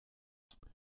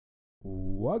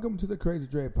Welcome to the Crazy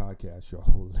Dre Podcast Show,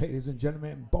 ladies and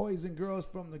gentlemen, boys and girls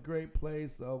from the great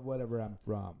place of whatever I'm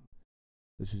from.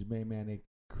 This is me, man, a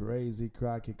Crazy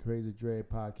Crockett Crazy Dre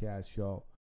Podcast Show.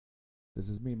 This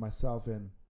is me, myself, and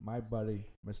my buddy,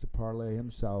 Mr. Parlay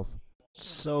himself.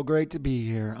 So great to be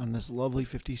here on this lovely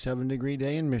 57-degree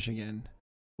day in Michigan.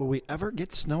 Will we ever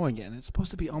get snow again? It's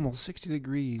supposed to be almost 60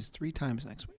 degrees 3 times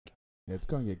next week. Yeah, it's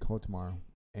going to get cold tomorrow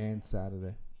and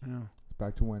Saturday. Yeah. It's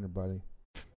back to winter, buddy.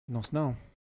 No snow.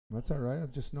 That's all right. It'll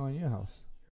just snow in your house.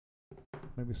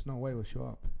 Maybe snow away will show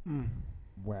up.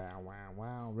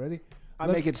 Wow. Ready? I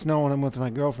make it snow when I'm with my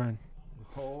girlfriend.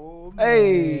 Oh,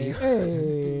 Hey!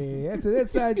 Hey! That's an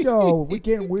inside joke. We're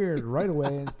getting weird right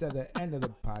away instead of the end of the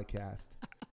podcast.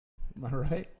 Am I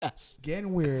right? Yes.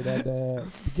 Getting weird at the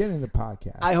beginning of the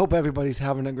podcast. I hope everybody's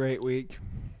having a great week.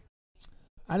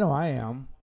 I know I am.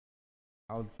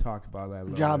 I'll talk about that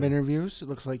later. Job interviews. It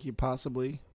looks like you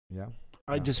possibly. Yeah.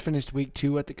 I just finished week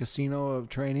 2 at the casino of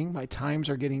training. My times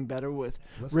are getting better with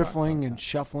riffling and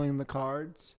shuffling the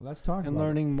cards. Let's talk and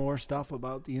learning more stuff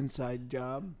about the inside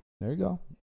job. There you go.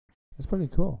 That's pretty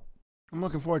cool. I'm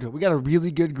looking forward to it. We got a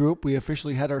really good group. We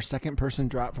officially had our second person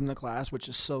drop from the class, which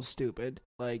is so stupid.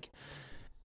 And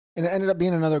it ended up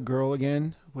being another girl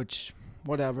again, which,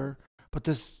 whatever. But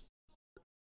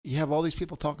you have all these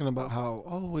people talking about how,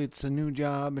 it's a new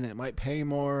job and it might pay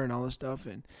more and all this stuff.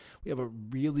 And we have a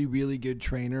really, really good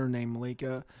trainer named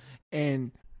Malika.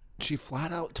 And she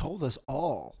flat out told us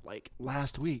all,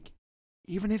 last week,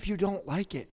 even if you don't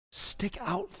like it, stick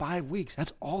out 5 weeks.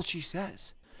 That's all she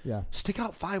says. Yeah. Stick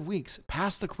out 5 weeks.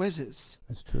 Pass the quizzes.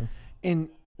 That's true. And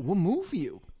we'll move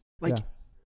you. Yeah.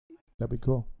 That'd be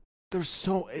cool.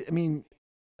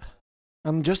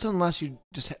 Unless you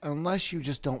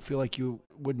just don't feel like you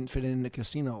wouldn't fit in the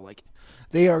casino.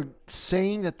 They are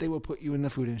saying that they will put you in the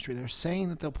food industry. They're saying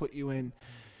that they'll put you in,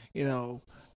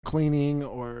 cleaning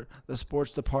or the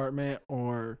sports department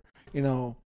or,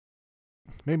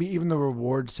 maybe even the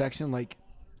reward section.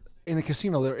 In a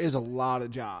casino, there is a lot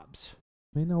of jobs.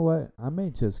 You know what? I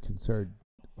may just consider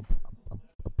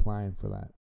applying for that.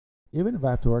 Even if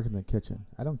I have to work in the kitchen.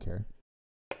 I don't care.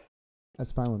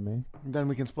 That's fine with me. And then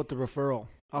we can split the referral.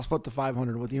 I'll split the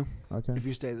 $500 with you. Okay. If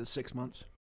you stay the 6 months.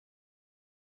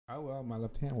 I will. My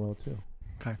left hand will too.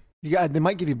 Okay. They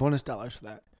might give you bonus dollars for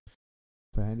that.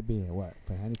 For what?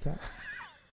 For handicap?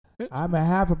 I'm a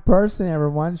half a person,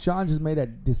 everyone. Sean just made a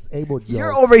disabled joke.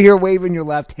 You're over here waving your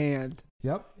left hand.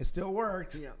 Yep. It still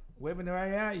works. Yeah. Waving it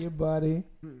right at you, buddy.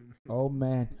 Oh,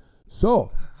 man.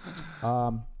 So,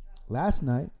 last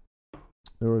night,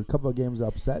 there were a couple of games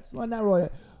upsets. Well, not really.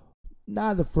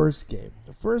 Not the first game.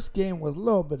 The first game was a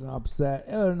little bit of an upset.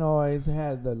 Illinois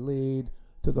had the lead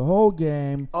to the whole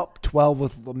game. Up 12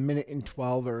 with a minute and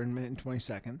 12 or a minute and 20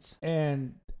 seconds.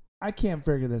 And I can't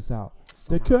figure this out.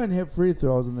 They couldn't hit free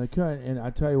throws, and they couldn't. And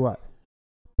I tell you what,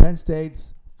 Penn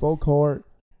State's full court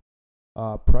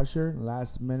pressure,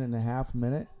 last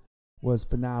minute, was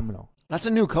phenomenal. That's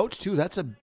a new coach, too. That's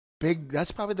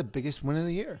probably the biggest win of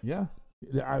the year. Yeah.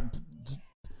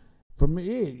 For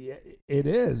me, it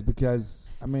is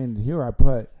because, here I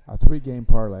put a 3-game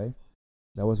parlay.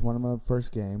 That was one of my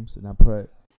first games. And I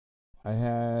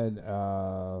had,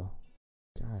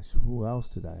 who else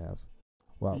did I have?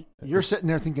 Well, you're sitting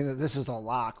there thinking that this is a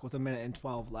lock with a minute and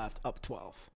 12 left, up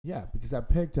 12. Yeah, because I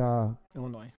picked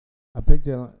Illinois. I picked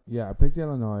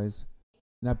Illinois,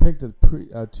 and I picked the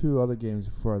 2 other games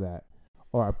before that.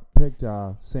 Or I picked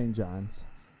St. John's,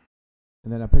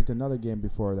 and then I picked another game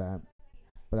before that.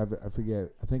 But I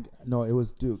forget. It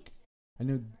was Duke. I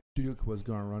knew Duke was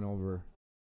going to run over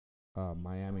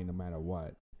Miami no matter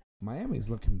what. Miami's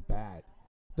looking bad.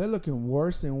 They're looking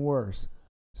worse and worse.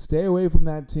 Stay away from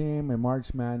that team in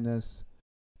March Madness.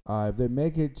 If they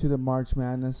make it to the March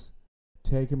Madness,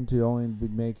 take them to only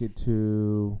make it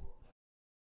to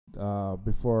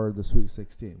before the Sweet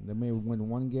 16. They may win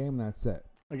 1 game, that's it.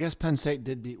 I guess Penn State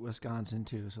did beat Wisconsin,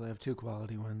 too, so they have 2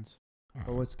 quality wins.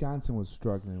 But Wisconsin was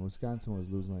struggling. Wisconsin was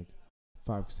losing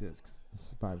 5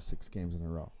 or 6 games in a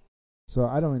row. So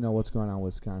I don't even know what's going on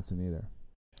with Wisconsin either.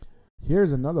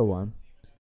 Here's another one.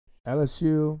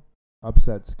 LSU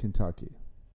upsets Kentucky.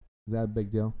 Is that a big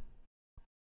deal?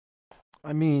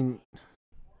 LSU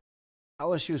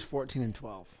is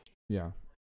 14-12. Yeah.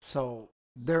 So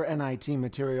they're NIT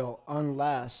material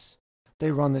unless they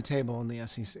run the table in the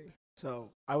SEC.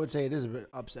 So I would say it is a bit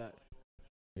upset.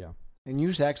 Yeah. And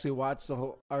you actually watched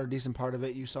a decent part of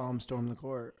it. You saw him storm the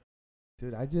court.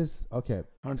 Dude, okay.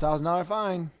 $100,000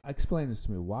 fine. Explain this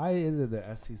to me. Why is it the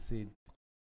SEC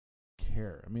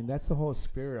care? That's the whole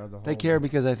spirit of the whole. They care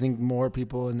because I think more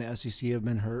people in the SEC have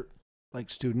been hurt, like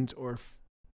students or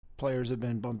players have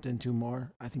been bumped into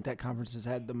more. I think that conference has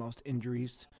had the most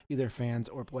injuries, either fans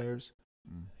or players.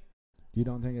 You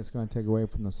don't think it's going to take away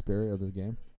from the spirit of the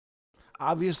game?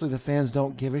 Obviously, the fans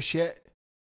don't give a shit,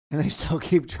 and they still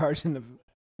keep charging the,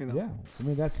 Yeah, I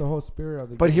mean that's the whole spirit of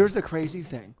the game. But here's the crazy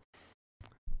thing: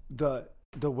 the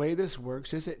way this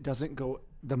works is it doesn't go.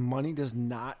 The money does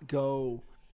not go,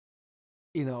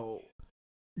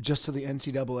 just to the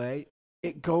NCAA.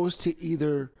 It goes to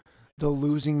either the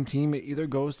losing team. It either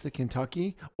goes to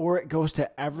Kentucky or it goes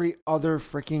to every other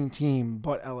freaking team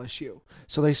but LSU.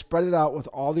 So they spread it out with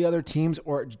all the other teams,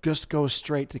 or it just goes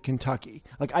straight to Kentucky.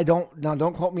 Like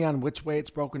don't quote me on which way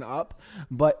it's broken up,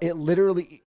 but it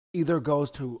literally either goes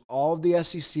to all of the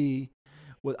SEC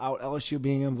without LSU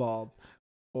being involved,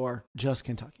 or just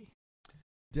Kentucky.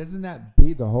 Doesn't that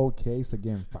beat the whole case of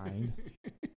getting fined?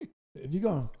 If you're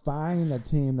going to find a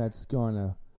team that's going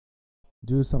to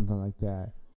do something like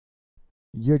that,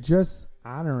 you're just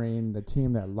honoring the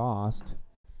team that lost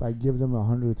by giving them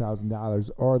 $100,000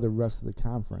 or the rest of the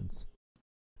conference.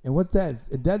 And what that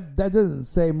doesn't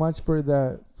say much for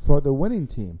the winning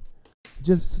team. It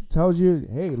just tells you,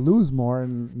 hey, lose more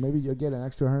and maybe you'll get an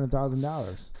extra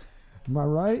 $100,000. Am I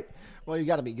right? Well, you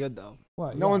got to be good though.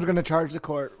 Well, no one's going to charge the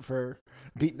court for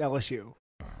beating LSU.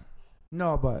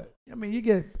 No, but I mean, you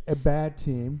get a bad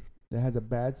team that has a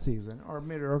bad season or a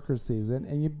mediocre season,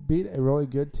 and you beat a really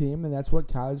good team, and that's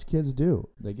what college kids do.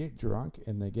 They get drunk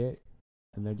and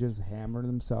they just hammer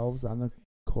themselves on the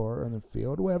court, on the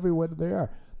field, wherever they are.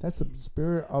 That's the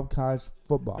spirit of college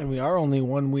football. And we are only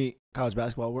 1 week college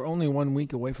basketball. We're only 1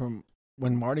 week away from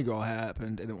when Mardi Gras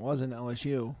happened, and it wasn't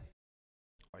LSU.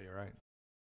 Oh, you're right.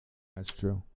 That's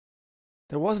true.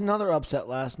 There was another upset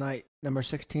last night. Number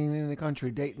 16 in the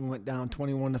country, Dayton went down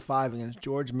 21-5 against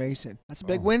George Mason. That's a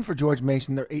big win for George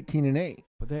Mason. They're 18-8.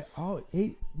 But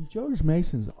George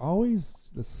Mason's always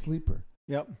the sleeper.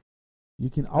 Yep. You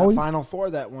can always Final Four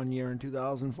that 1 year in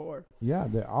 2004. Yeah,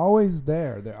 they're always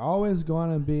there. They're always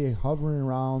going to be hovering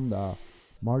around the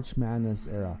March Madness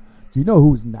era. Do you know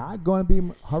who's not going to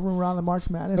be hovering around the March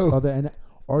Madness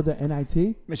or the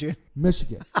NIT?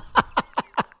 Michigan.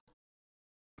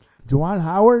 Juwan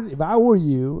Howard, if I were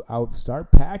you, I would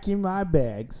start packing my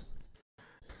bags.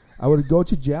 I would go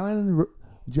to Jalen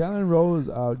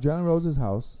Rose's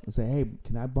house and say, hey,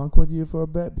 can I bunk with you for a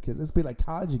bit? Because it's be like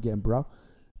college again, bro.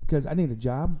 Because I need a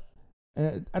job,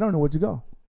 and I don't know where to go.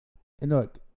 And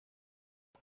look,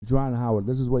 Juwan Howard,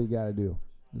 this is what you got to do.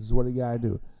 This is what you got to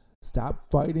do. Stop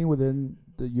fighting within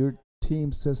your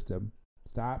team system.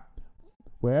 Stop.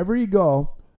 Wherever you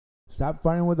go, stop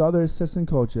fighting with other assistant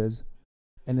coaches.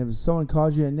 And if someone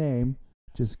calls you a name,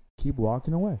 just keep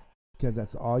walking away, because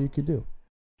that's all you can do.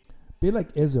 Be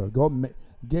like Izzo.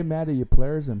 Get mad at your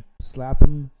players and slap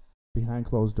them behind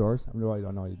closed doors. I really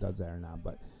don't know if he does that or not,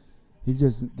 but he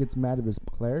just gets mad at his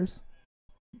players,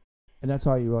 and that's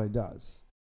all he really does.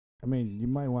 I mean, you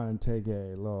might want to take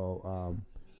a little,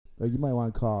 you might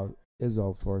want to call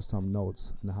Izzo for some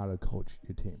notes on how to coach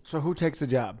your team. So who takes the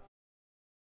job?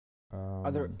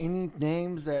 Are there any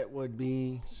names that would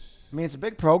be... I mean, it's a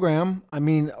big program. I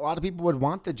mean, a lot of people would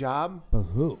want the job. But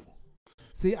who?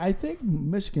 See, I think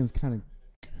Michigan's kind of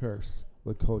cursed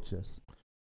with coaches.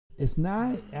 It's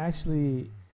not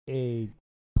actually a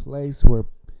place where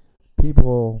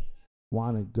people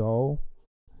want to go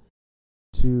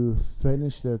to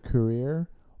finish their career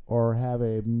or have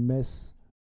a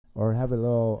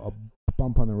little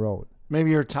bump on the road.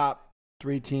 Maybe your top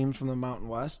 3 teams from the Mountain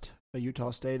West. A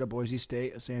Utah State, a Boise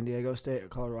State, a San Diego State, a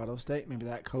Colorado State. Maybe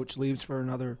that coach leaves for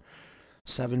another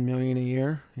 $7 million a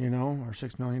year, or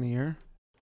 $6 million a year.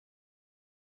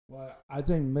 Well, I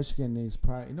think Michigan needs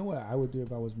probably. You know what I would do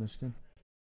if I was Michigan?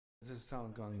 This is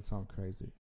going to sound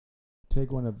crazy.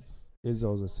 Take one of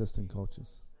Izzo's assistant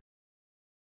coaches.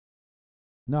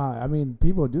 No, I mean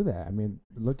people do that. I mean,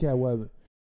 look at a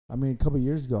couple of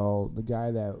years ago, the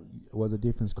guy that was a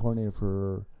defense coordinator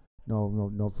for.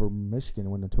 For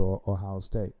Michigan went into Ohio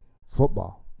State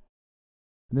football.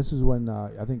 And this is when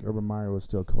I think Urban Meyer was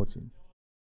still coaching.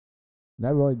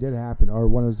 That really did happen, or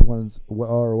was when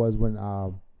one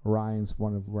of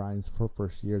Ryan's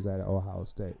first years at Ohio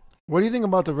State. What do you think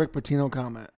about the Rick Pitino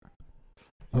comment?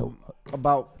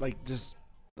 About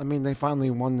they finally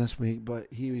won this week, but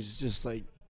he was just like,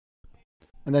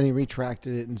 and then he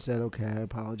retracted it and said, "Okay, I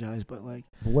apologize," but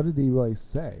what did he really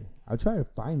say? I try to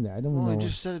find that. I don't know. He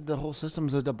just said the whole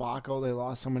system's a debacle. They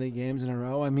lost so many games in a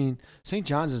row. I mean, St.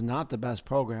 John's is not the best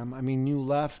program. I mean, you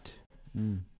left.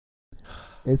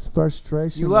 It's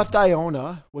frustration. You left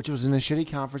Iona, which was in a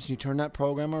shitty conference, and you turned that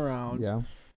program around. Yeah.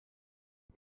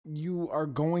 You are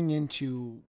going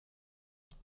into.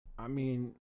 I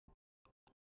mean,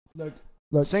 look,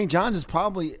 Look, St. John's is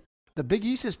probably the Big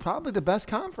East is probably the best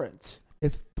conference.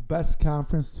 it's the best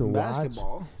conference to in watch.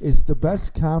 basketball. It's the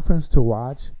best conference to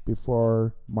watch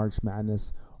before March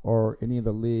Madness or any of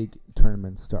the league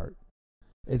tournaments start.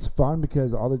 It's fun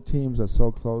because all the teams are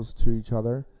so close to each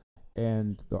other,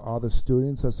 and all the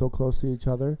students are so close to each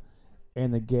other,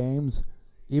 and the games,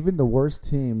 even the worst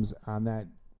teams on that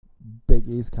Big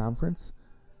East conference,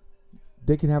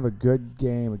 they can have a good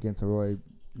game against a really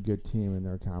good team in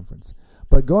their conference.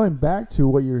 But going back to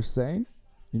what you're saying,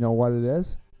 you know what it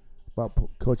is about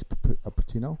Coach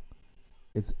Pitino?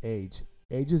 It's age.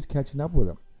 Age is catching up with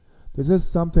him. There's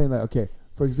just something like, okay,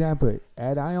 for example,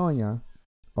 at Ionia,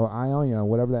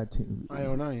 whatever that team.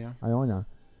 Iona.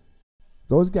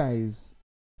 Those guys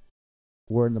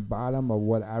were in the bottom of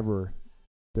whatever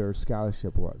their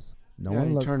scholarship was. He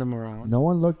turned them around. No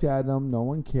one looked at them. No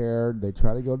one cared. They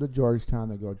try to go to Georgetown.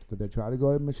 They try to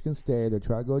go to Michigan State. They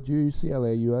try to go to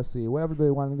UCLA, USC, wherever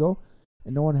they want to go,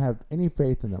 and no one had any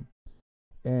faith in them.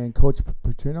 And Coach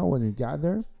Pitino, when he got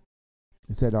there,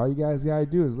 he said, all you guys got to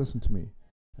do is listen to me.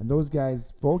 And those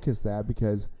guys focused that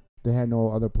because they had no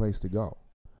other place to go.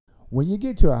 When you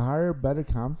get to a higher, better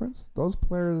conference, those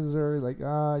players are like,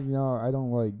 I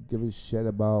don't really give a shit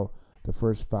about the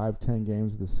first 5-10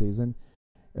 games of the season.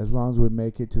 As long as we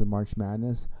make it to the March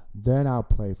Madness, then I'll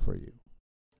play for you.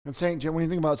 And when you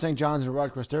think about St. John's and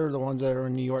Rutgers, they're the ones that are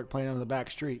in New York playing on the back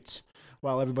streets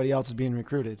while everybody else is being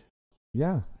recruited.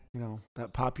 Yeah. You know,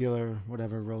 that popular,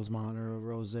 whatever, Rosemont or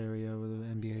Rose area where the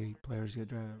NBA players get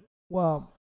drafted.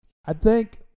 Well, I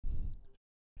think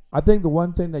the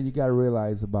one thing that you got to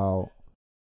realize about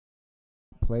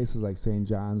places like St.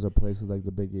 John's or places like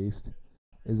the Big East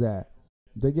is that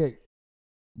they get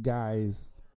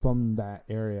guys from that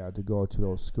area to go to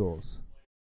those schools.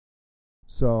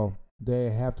 So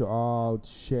they have to all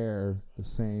share the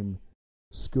same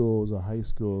schools or high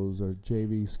schools or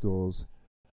JV schools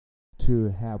to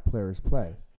have players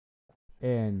play.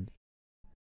 And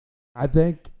I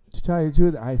think, to tell you the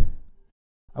truth, I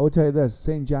would tell you this,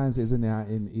 St. John's isn't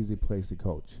an easy place to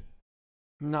coach.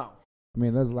 No. I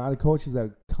mean, there's a lot of coaches that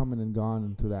have come in and gone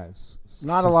into that system.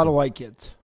 Not a lot of white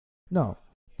kids. No.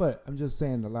 But I'm just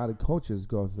saying a lot of coaches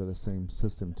go through the same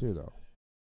system too, though.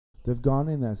 They've gone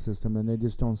in that system and they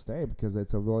just don't stay because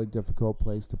it's a really difficult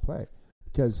place to play.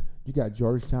 Because you got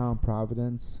Georgetown,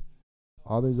 Providence,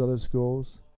 all these other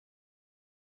schools.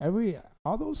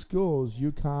 All those schools,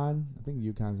 UConn, I think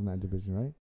UConn's in that division,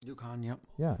 right? UConn, yep.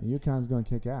 Yeah, UConn's going to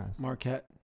kick ass. Marquette.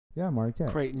 Yeah, Marquette.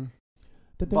 Creighton.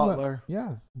 Butler.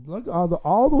 Look,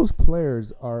 all those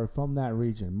players are from that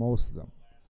region, most of them.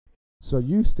 So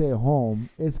you stay home.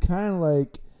 It's kind of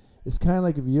like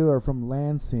if you are from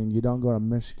Lansing, you don't go to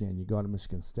Michigan, you go to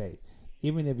Michigan State.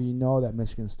 Even if you know that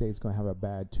Michigan State's going to have a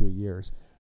bad 2 years,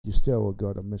 you still will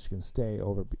go to Michigan State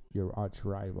over your arch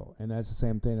rival. And that's the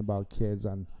same thing about kids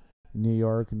on New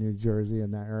York and New Jersey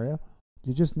and that area.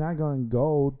 You're just not going to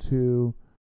go to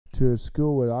a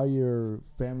school where all your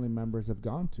family members have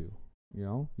gone to. You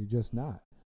know, you're just not.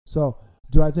 So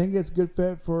do I think it's a good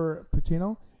fit for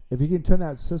Pitino? If he can turn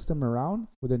that system around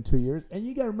within 2 years, and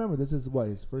you got to remember, this is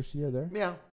his first year there?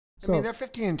 Yeah. So, I mean, they're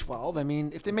 15 and 12. I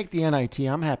mean, if they make the NIT,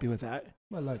 I'm happy with that.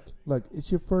 But look,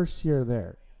 it's your first year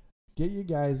there. Get you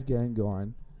guys getting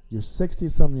going. You're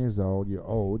 60-some years old. You're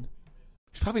old.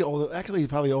 He's probably older. Actually, he's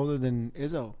probably older than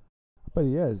Izzo. But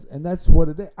he is. And that's what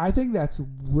it is. I think that's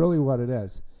really what it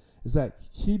is that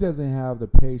he doesn't have the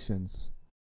patience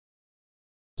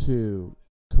to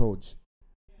coach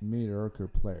mediocre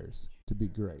players to be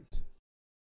great.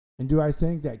 And do I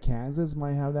think that Kansas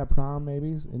might have that problem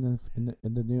maybe in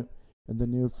the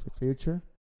near future?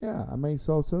 Yeah, I mean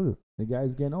so too. The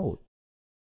guy's getting old.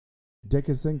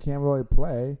 Dickinson can't really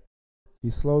play.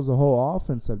 He slows the whole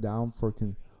offensive down for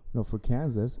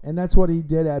Kansas, and that's what he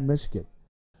did at Michigan.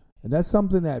 And that's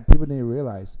something that people need to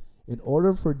realize. In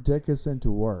order for Dickinson to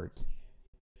work,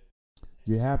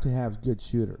 you have to have good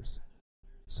shooters.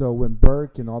 So when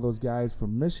Burke and all those guys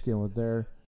from Michigan were there,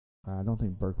 I don't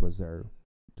think Burke was there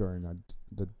during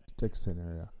the Dixon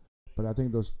era, but I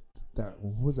think who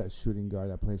was that shooting guard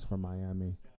that plays for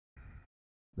Miami,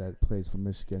 that plays for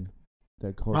Michigan,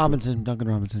 that coach Duncan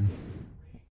Robinson.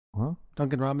 Huh?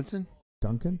 Duncan Robinson.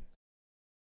 Duncan.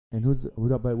 And who's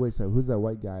that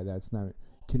white guy that's not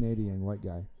Canadian white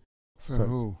guy? For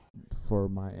who? For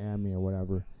Miami or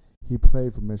whatever. He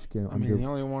played for Michigan. I mean, the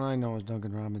only one I know is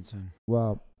Duncan Robinson.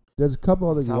 Well, there's a couple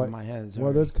other top of my head.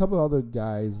 Well, there's a couple other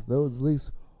guys. There was at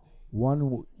least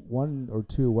one or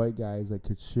two white guys that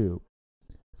could shoot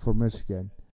for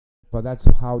Michigan, but that's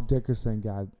how Dickerson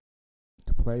got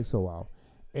to play so well.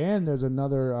 And there's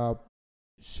another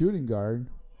shooting guard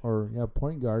or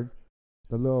point guard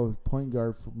the little point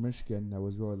guard from Michigan that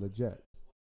was really legit.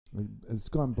 Like, it's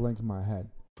going blank in my head.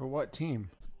 For what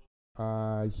team?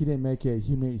 He didn't make it.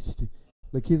 He's in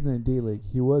the D League.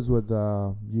 He was with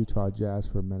Utah Jazz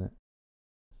for a minute.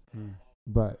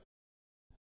 But,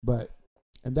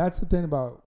 and that's the thing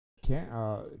about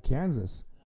Kansas.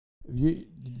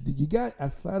 You got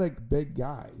athletic big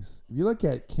guys. If you look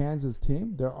at Kansas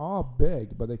team, they're all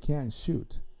big, but they can't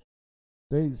shoot.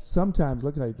 They sometimes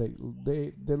look like they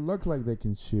look like they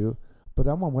can shoot, but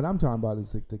what I'm talking about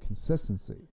is like the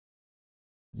consistency.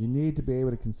 You need to be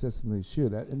able to consistently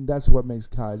shoot, and that's what makes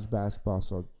college basketball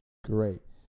so great.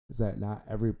 Is that not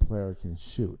every player can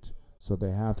shoot, so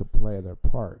they have to play their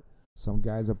part. Some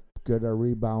guys are good at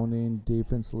rebounding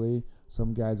defensively.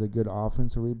 Some guys are good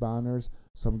offensive rebounders.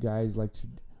 Some guys are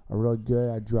really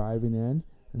good at driving in,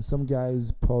 and some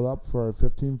guys pull up for a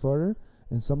 15-footer,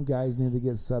 and some guys need to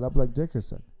get set up like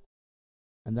Dickerson.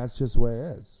 And that's just the way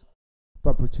it is.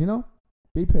 But Pitino,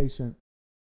 be patient.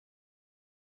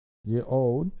 You're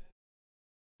old.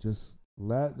 Just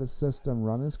let the system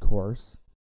run its course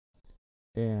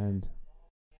and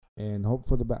hope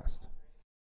for the best.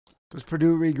 Does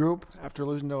Purdue regroup after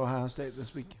losing to Ohio State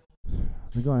this week?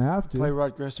 They're going to have to. Play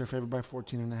Rutgers. They're favored by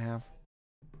 14.5.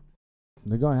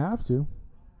 They're going to have to.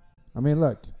 I mean,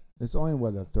 look, it's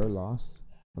only, the third loss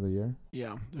of the year?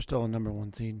 Yeah, they're still a number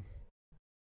 1 seed.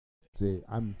 See,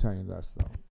 I'm telling you this,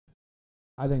 though.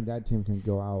 I think that team can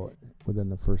go out within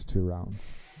the first 2 rounds.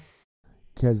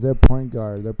 Because their point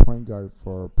guard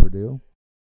for Purdue,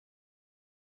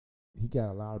 he got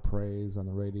a lot of praise on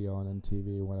the radio and on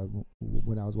TV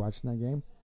when I was watching that game.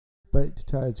 But to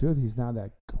tell you the truth, he's not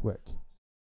that quick.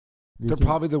 They're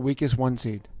probably the weakest 1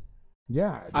 seed.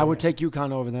 Yeah, I would take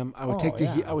UConn over them. I would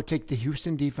I would take the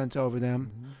Houston defense over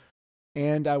them,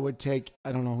 and I would take,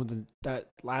 I don't know who that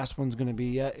last one's going to be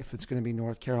yet. If it's going to be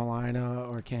North Carolina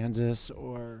or Kansas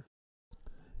or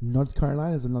North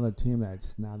Carolina is another team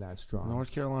that's not that strong.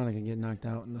 North Carolina can get knocked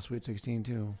out in the Sweet 16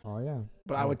 too. Oh yeah,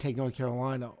 but I would take North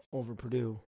Carolina over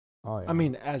Purdue. Oh yeah. I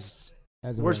mean, as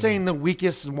we're saying, the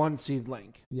weakest 1 seed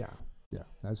link. Yeah,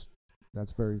 that's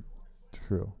very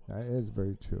true. That is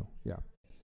very true. Yeah.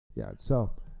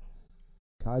 So,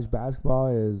 college basketball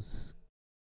is.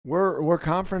 We're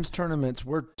conference tournaments.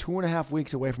 We're 2.5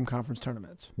 weeks away from conference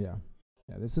tournaments. Yeah.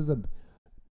 This is the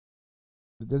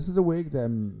week that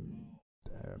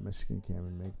Michigan can't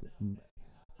even make it.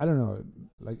 I don't know.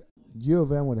 Like U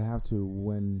of M would have to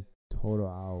win total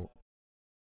out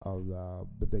of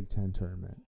the Big Ten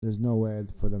tournament. There's no way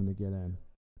for them to get in.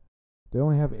 They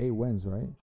only have 8 wins, right?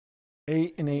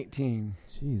 8-18.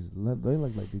 Jeez, they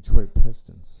look like Detroit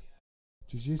Pistons.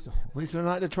 Jeez. At least they're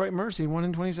not Detroit Mercy,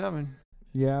 1-27.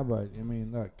 Yeah, but I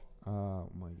mean, look. Oh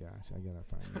my gosh, I gotta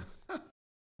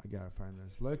find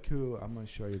this. Look who I'm gonna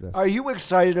show you this. Are you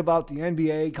excited about the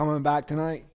NBA coming back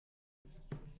tonight?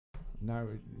 Not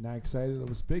excited. I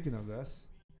was speaking of this.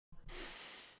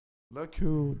 Look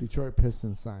who Detroit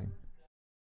Pistons signed.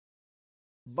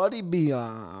 Buddy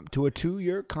Biom to a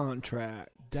 2-year contract.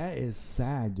 That is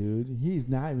sad, dude. He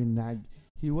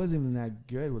wasn't even that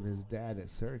good with his dad at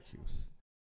Syracuse.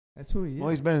 That's who he is. Well,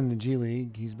 he's been in the G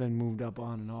League. He's been moved up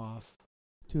on and off.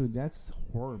 Dude, that's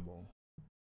horrible.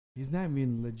 He's not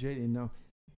even legit enough.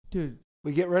 Dude.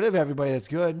 We get rid of everybody that's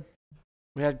good.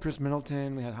 We had Chris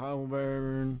Middleton. We had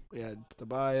Halliburton. We had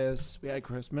Tobias. We had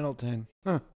Chris Middleton.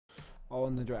 All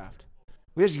in the draft.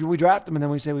 We draft them and then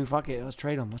we say, fuck it. Let's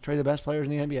trade them. Let's trade the best players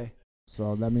in the NBA.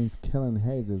 So that means Killian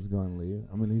Hayes is going to leave.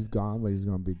 I mean, he's gone, but he's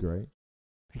going to be great.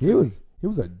 He was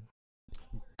a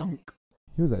dunk.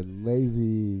 He was a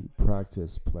lazy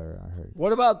practice player, I heard.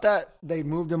 What about that? They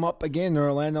moved him up again, the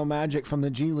Orlando Magic from the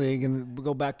G League, and we'll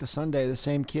go back to Sunday. The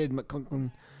same kid,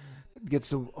 McClellan,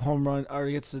 gets a home run or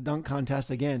gets the dunk contest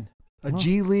again.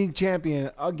 G League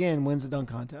champion again wins the dunk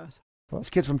contest. This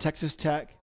kid's from Texas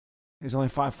Tech. He's only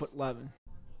 5'11".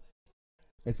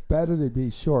 It's better to be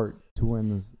short to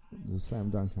win the slam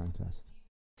dunk contest.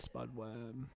 Spud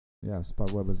Webb. Yeah,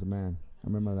 Spud Webb is the man. I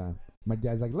remember that. My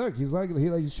dad's like, look, he's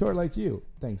short like you.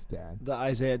 Thanks, Dad. The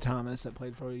Isaiah Thomas that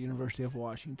played for the University of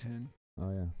Washington.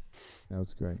 Oh yeah, that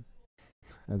was great.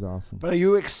 That's awesome. But are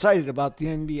you excited about the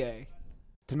NBA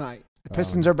tonight? The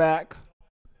Pistons are back.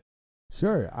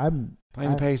 Sure, I'm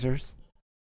playing the Pacers.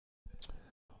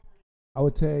 I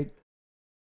would take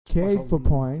Cade for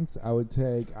points. I would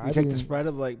take. You take the spread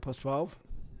of like plus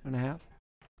 12.5.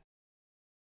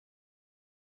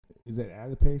 Is it at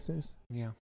the Pacers?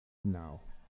 Yeah. No.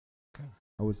 Okay.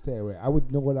 I would stay away. I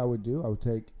would know what I would do. This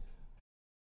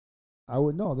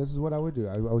is what I would do.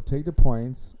 I would take the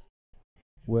points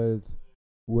with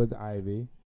Ivy.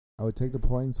 I would take the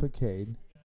points for Cade.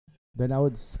 then I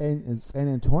would say San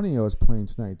Antonio is playing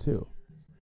tonight too.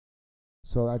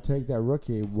 So I take that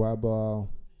rookie Webb.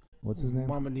 What's his name?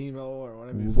 Wembanyama or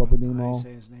whatever. Wembanyama. I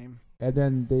say his name. And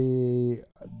then the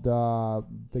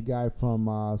guy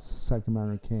from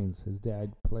Sacramento Kings. His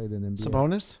dad played in NBA.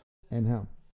 Sabonis? And him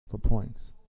for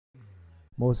points.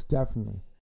 Most definitely.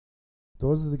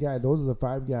 Those are the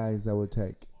 5 guys I would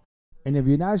take. And if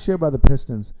you're not sure about the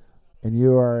Pistons and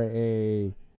you are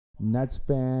a Nets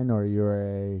fan or you're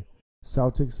a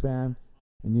Celtics fan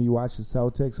and you watch the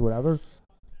Celtics or whatever,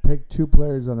 pick 2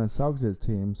 players on the Celtics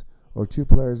teams or 2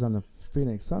 players on the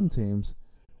Phoenix Sun teams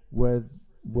with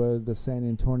the San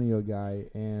Antonio guy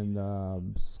and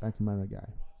Sacramento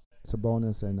guy.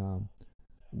 Sabonis and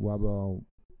Webb.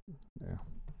 Yeah.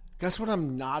 Guess what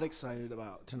I'm not excited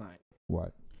about tonight?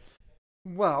 What?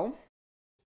 Well,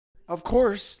 of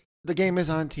course, the game is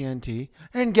on TNT.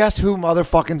 And guess who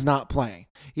motherfucking's not playing?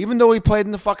 Even though he played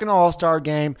in the fucking All-Star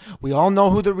game, we all know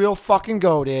who the real fucking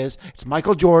GOAT is. It's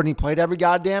Michael Jordan. He played every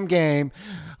goddamn game.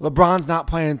 LeBron's not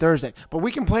playing Thursday. But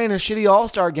we can play in a shitty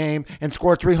All-Star game and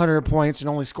score 300 points and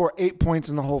only score 8 points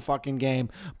in the whole fucking game.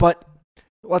 But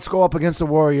let's go up against the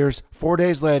Warriors 4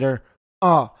 days later.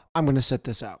 I'm going to sit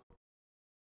this out.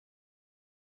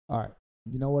 All right.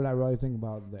 You know what I really think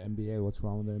about the NBA? What's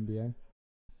wrong with the NBA?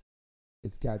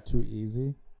 It's got too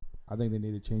easy. I think they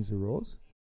need to change the rules.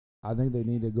 I think they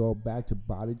need to go back to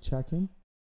body checking.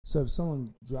 So if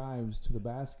someone drives to the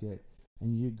basket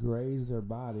and you graze their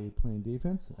body playing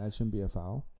defense, that shouldn't be a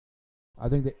foul. I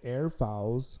think the air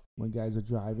fouls when guys are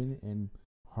driving and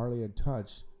hardly a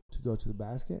touch to go to the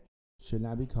basket should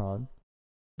not be called.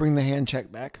 Bring the hand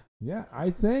check back. Yeah, I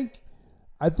think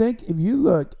if you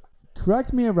look,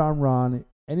 correct me if I'm wrong,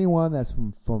 anyone that's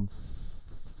from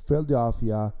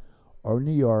Philadelphia or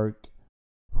New York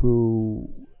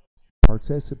who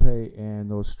participate in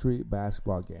those street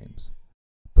basketball games.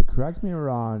 But correct me if I'm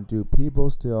wrong, do people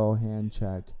still hand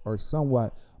check or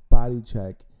somewhat body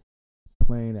check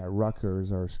playing at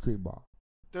Rutgers or street ball?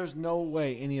 There's no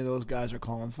way any of those guys are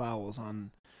calling fouls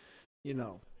on,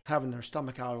 having their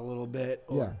stomach out a little bit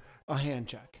or a hand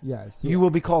check. Yeah. You will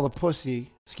be called a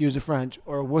pussy, excuse the French,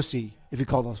 or a wussy if you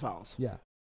call those fouls. Yeah.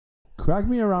 Correct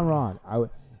me if I'm wrong.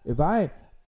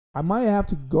 I might have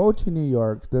to go to New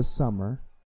York this summer.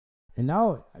 And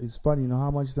now it's funny, how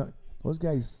much those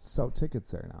guys sell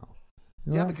tickets there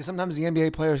now. Because sometimes the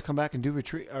NBA players come back and do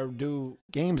retreat or do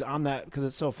games on that because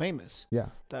it's so famous. Yeah.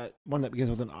 That one that begins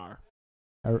with an R.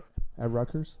 At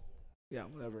Rutgers? Yeah,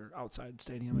 whatever outside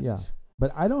stadium. Yeah.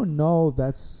 But I don't know if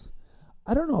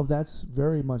that's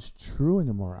very much true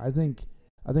anymore. I think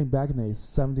back in the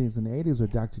 70s and 80s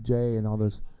with Dr. J and all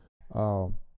those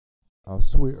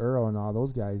Sweet Earl and all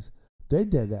those guys, they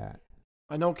did that.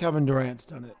 I know Kevin Durant's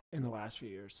done it in the last few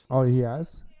years. Oh, he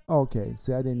has? Okay.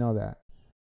 See, I didn't know that.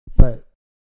 But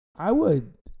I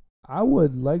would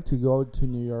like to go to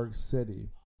New York City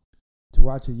to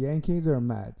watch a Yankees or a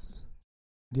Mets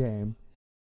game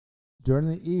during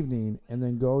the evening and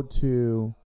then go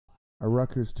to a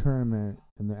Rutgers tournament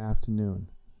in the afternoon.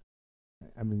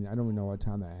 I mean, I don't even know what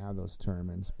time they have those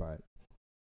tournaments, but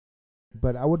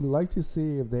I would like to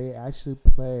see if they actually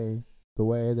play the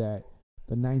way that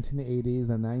the 1980s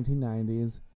and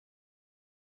 1990s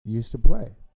used to play.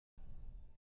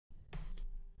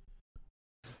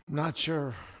 I'm not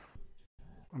sure.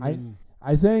 I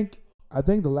think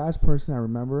the last person I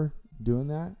remember doing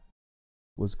that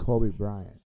was Kobe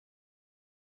Bryant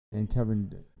and Kevin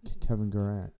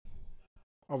Durant.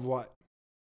 Of what?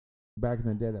 Back in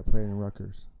the day that played in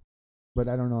Rutgers. But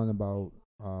I don't know about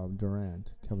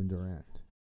Kevin Durant.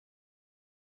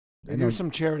 And there's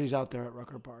some charities out there at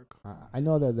Rucker Park. I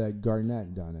know that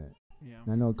Garnett done it. Yeah.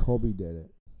 And I know Kobe did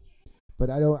it. But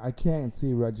I can't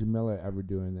see Reggie Miller ever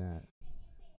doing that.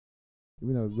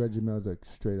 Even though Reggie Miller's a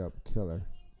straight up killer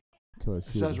shooter. It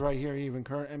says right here, even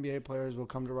current NBA players will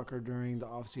come to Rucker during the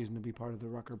offseason to be part of the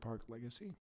Rucker Park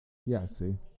legacy. Yeah,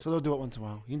 see. So they'll do it once in a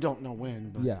while. You don't know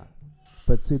when, but yeah.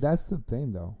 But see, that's the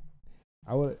thing though.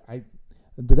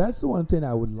 That's the one thing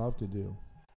I would love to do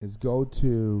is go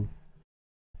to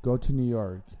New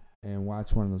York and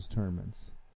watch one of those tournaments.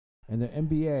 And the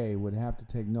NBA would have to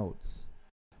take notes.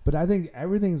 But I think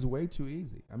everything's way too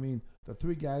easy. I mean, the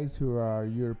 3 guys who are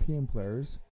European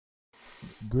players,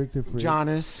 Greek the Freak,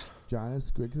 Giannis,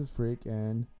 Greek the Freak,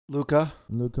 and Luka,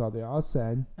 they all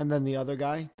said. And then the other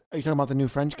guy? Are you talking about the new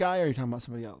French guy or are you talking about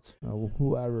somebody else?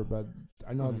 Whoever, but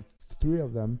I know the 3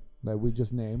 of them that we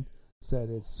just named said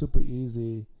it's super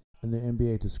easy in the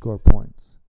NBA to score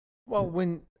points. Well,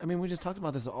 we just talked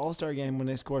about this All-Star game when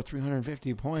they scored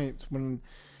 350 points. When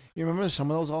You remember some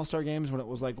of those All-Star games when it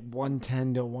was like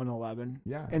 110 to 111?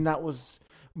 Yeah. And that was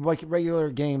like regular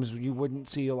games, you wouldn't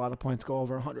see a lot of points go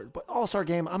over 100. But All-Star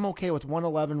game, I'm okay with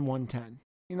 111, 110.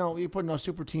 You know, you're putting those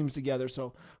super teams together,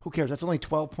 so who cares? That's only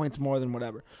 12 points more than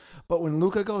whatever. But when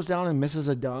Luka goes down and misses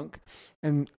a dunk,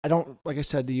 and I don't, like I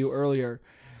said to you earlier,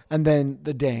 and then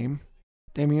the Damian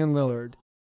Lillard,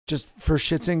 just for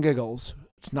shits and giggles,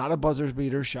 it's not a buzzer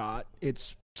beater shot.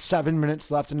 It's 7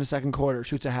 minutes left in the second quarter,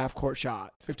 shoots a half-court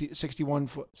shot,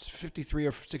 53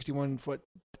 or 61 foot,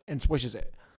 and swishes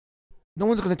it. No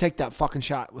one's going to take that fucking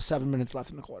shot with 7 minutes left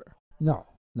in the quarter. No.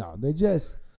 They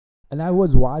just, and I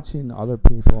was watching other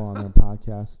people on their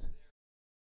podcast.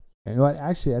 And what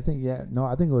actually, I think it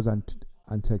was on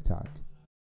TikTok.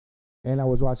 And I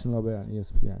was watching a little bit on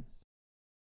ESPN.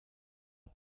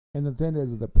 And the thing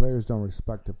is that the players don't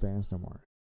respect the fans no more.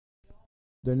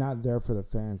 They're not there for the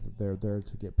fans. They're there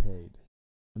to get paid.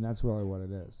 And that's really what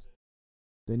it is.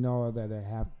 They know that they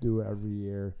have to do it every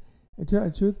year. And to tell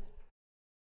you the truth,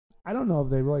 I don't know if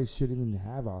they really should even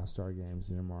have All-Star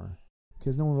games anymore.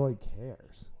 Because no one really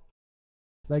cares.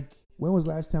 Like, when was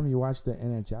the last time you watched the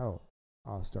NHL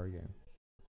All-Star game?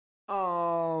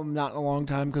 Not in a long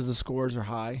time because the scores are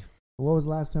high. What was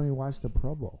the last time you watched the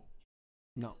Pro Bowl?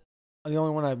 No. The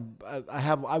only one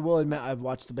I will admit I've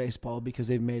watched the baseball because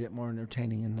they've made it more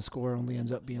entertaining, and the score only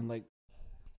ends up being like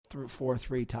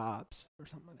 4-3 tops or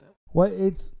something like that. Well,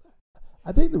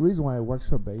 I think the reason why it works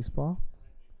for baseball,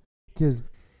 because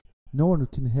no one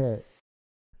can hit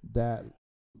that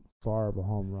far of a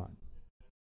home run,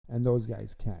 and those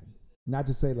guys can. Not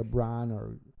to say LeBron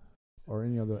or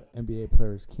any of the NBA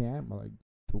players can't, but like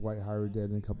Dwight Howard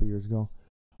did a couple years ago,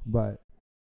 but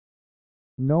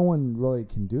no one really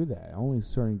can do that. Only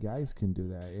certain guys can do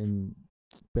that, and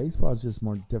baseball is just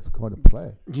more difficult to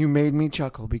play. You made me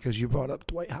chuckle because you brought up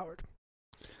Dwight Howard.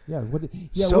 Yeah.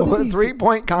 So a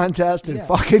 3-point contest in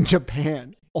fucking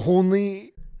Japan.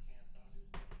 Only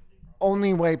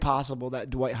way possible that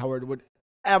Dwight Howard would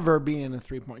ever be in a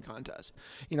 3-point contest.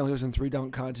 You know, he was in 3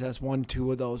 dunk contests, won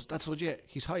 2 of those. That's legit.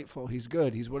 He's hypeful. He's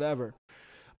good. He's whatever.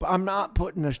 But I'm not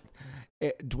putting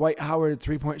a Dwight Howard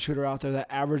 3-point shooter out there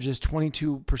that averages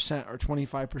 22% or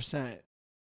 25%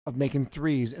 of making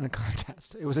threes in a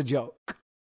contest. It was a joke.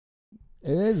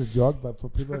 It is a joke, but for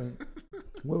people in,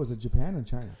 what was it, Japan or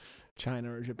China?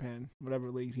 China or Japan, whatever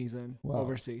league he's in,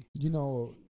 overseas. You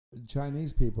know,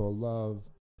 Chinese people love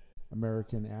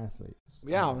American athletes.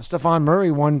 Yeah, Stephon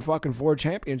Murray won fucking 4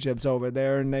 championships over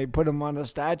there, and they put him on a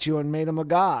statue and made him a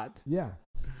god. Yeah.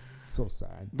 So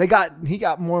sad. He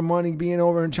got more money being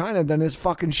over in China than his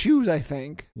fucking shoes, I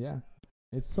think. Yeah.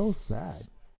 It's so sad.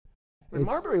 And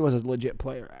Marbury was a legit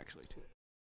player, actually, too.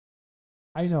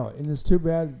 I know, and it's too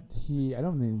bad I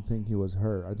don't even think he was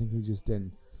hurt. I think he just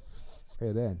didn't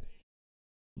fit in.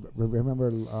 Remember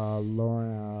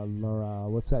Laura,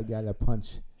 what's that guy that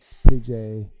punched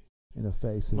PJ in the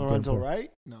face? Lorenzo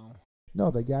Wright?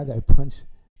 No, the guy that punched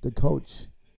the coach.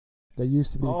 That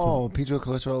used to be. Oh, Pedro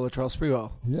Calistro, Latrell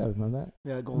Sprewell. Yeah, remember that?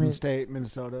 Yeah, Golden State,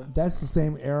 Minnesota. That's the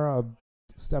same era of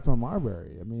Stephon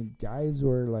Marbury. I mean, guys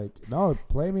were like, no,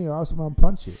 play me or else I'm going to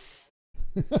punch you.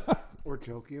 Or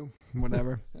choke you.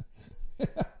 Whatever.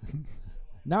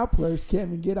 Now players can't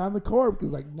even get on the court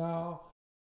because like, no,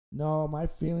 my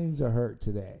feelings are hurt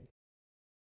today.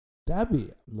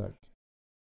 Look,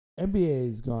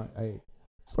 NBA is going,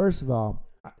 first of all,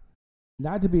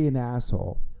 not to be an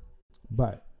asshole,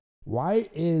 but why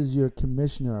is your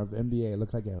commissioner of NBA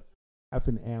look like a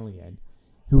effing alien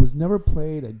who's never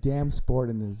played a damn sport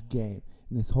in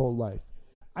his whole life?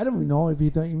 I don't even know if he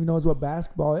even knows what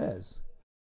basketball is.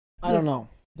 I don't know.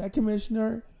 That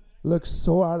commissioner looks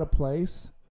so out of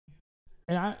place.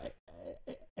 And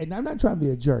I'm not trying to be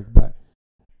a jerk, but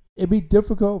it'd be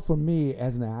difficult for me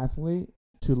as an athlete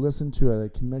to listen to a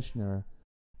commissioner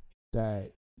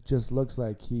that just looks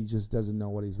like he just doesn't know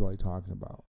what he's really talking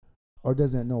about. Or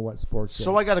doesn't know what sports is.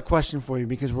 So I got a question for you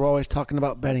because we're always talking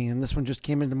about betting, and this one just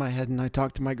came into my head, and I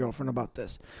talked to my girlfriend about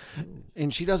this.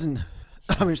 And she doesn't,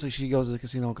 obviously she goes to the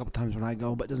casino a couple times when I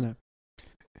go, but doesn't.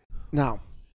 Now,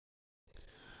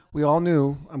 we all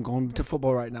knew, I'm going to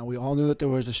football right now, we all knew that there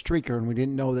was a streaker, and we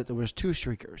didn't know that there was 2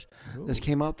 streakers. Ooh. This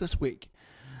came out this week.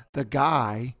 The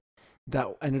guy that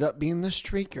ended up being the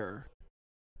streaker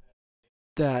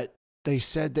that they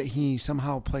said that he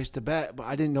somehow placed a bet, but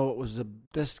I didn't know it was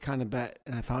this kind of bet,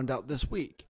 and I found out this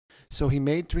week. So he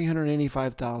made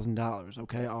 $385,000,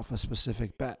 okay, off a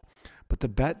specific bet. But the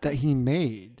bet that he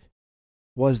made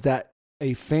was that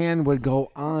a fan would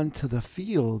go onto the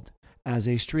field as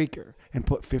a streaker and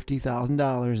put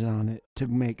 $50,000 on it to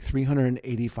make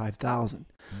 $385,000.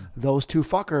 Those 2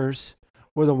 fuckers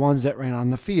were the ones that ran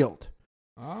on the field.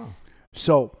 Oh,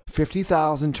 So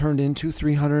 $50,000 turned into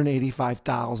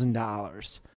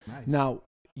 $385,000. nice. Now,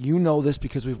 you know this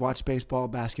because we've watched baseball,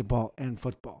 basketball, and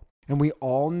football. And we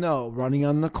all know running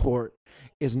on the court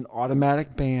is an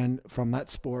automatic ban from that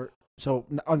sport. So,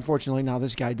 unfortunately, now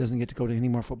this guy doesn't get to go to any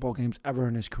more football games ever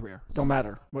in his career. Don't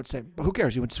matter what say. But who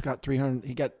cares? He got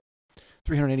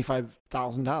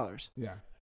 $385,000. Yeah.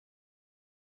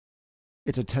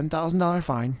 It's a $10,000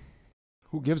 fine.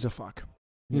 Who gives a fuck?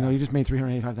 You know, you just made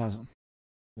 $385,000.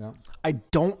 Yeah.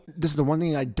 This is the one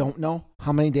thing I don't know,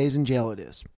 how many days in jail it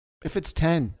is. If it's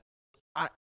 10,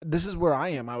 this is where I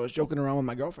am. I was joking around with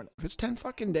my girlfriend. If it's 10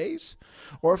 fucking days,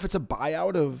 or if it's a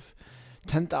buyout of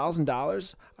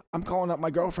 $10,000, I'm calling up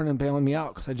my girlfriend and bailing me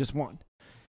out because I just won.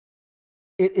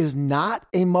 It is not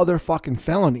a motherfucking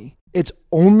felony. It's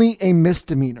only a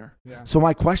misdemeanor. Yeah. So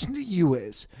my question to you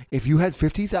is, if you had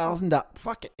 $50,000,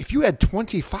 fuck it. If you had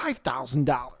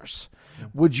 $25,000,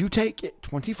 would you take it?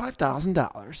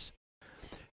 $25,000,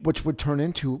 which would turn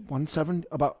into I'm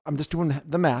just doing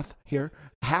the math here.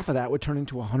 Half of that would turn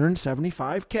into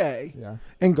 $175K. Yeah.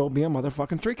 And go be a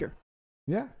motherfucking streaker.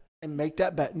 Yeah. And make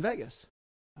that bet in Vegas.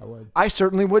 I would. I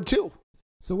certainly would too.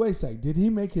 So wait a sec. Did he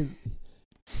make his?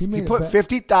 He put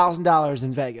 $50,000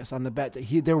 in Vegas on the bet that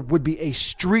there would be a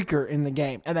streaker in the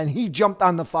game, and then he jumped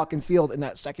on the fucking field in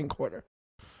that second quarter.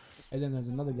 And then there's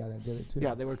another guy that did it too.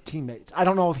 Yeah, they were teammates. I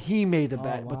don't know if he made the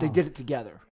bet, but they did it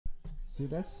together. See,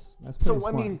 that's pretty so.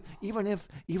 smart. I mean, even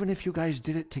if you guys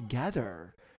did it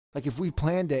together, like if we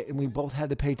planned it and we both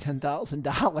had to pay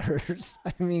 $10,000,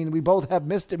 I mean, we both have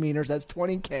misdemeanors. That's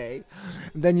 $20K.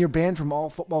 Then you're banned from all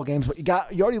football games. But you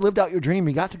already lived out your dream.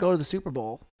 You got to go to the Super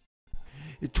Bowl.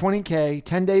 $20K,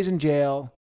 10 days in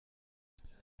jail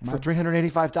for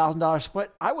 $385,000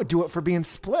 split. I would do it for being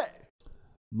split.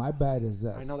 My bet is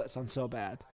this. I know that sounds so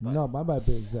bad. No, my bet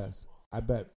is this. I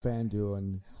bet FanDuel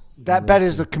and that bet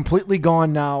is completely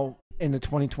gone now in the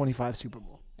 2025 Super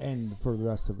Bowl and for the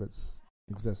rest of its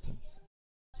existence.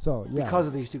 So yeah, because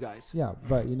of these two guys. Yeah,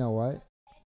 but you know what?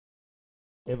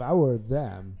 If I were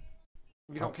them,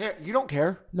 you don't care. You don't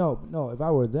care. No. If I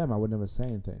were them, I would never say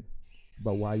anything.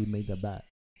 But why you made that bet?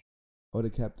 I would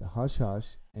have kept hush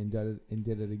hush and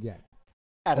did it again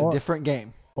at a different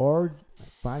game, or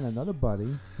find another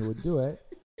buddy who would do it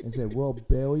and say, "We'll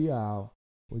bail you out.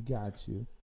 We got you.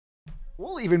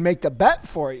 We'll even make the bet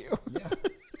for you."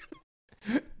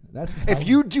 Yeah. If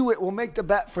you do it, we'll make the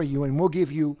bet for you, and we'll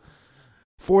give you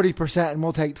 40%, and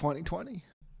we'll take 20/20.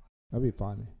 That'd be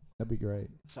funny. That'd be great.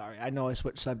 Sorry, I know I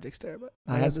switched subjects there, but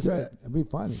I had to say it. It'd be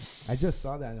funny. I just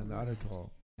saw that in the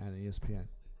article on ESPN.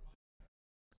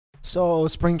 So,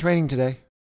 spring training today.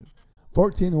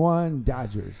 14-1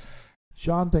 Dodgers.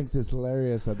 Sean thinks it's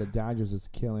hilarious that the Dodgers is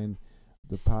killing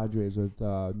the Padres with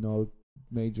no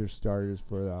major starters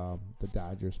for the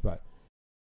Dodgers, but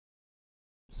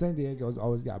San Diego's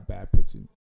always got bad pitching.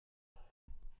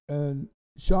 And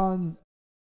Sean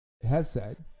has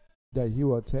said that he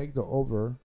will take the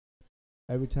over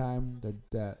every time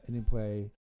that any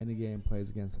game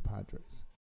plays against the Padres.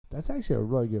 That's actually a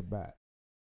really good bet.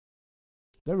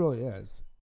 That really is.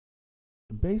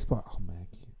 In baseball, oh man.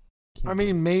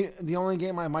 The only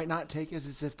game I might not take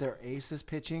is if their ace is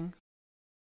pitching.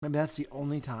 Maybe that's the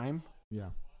only time.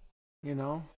 Yeah. You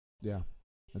know? Yeah,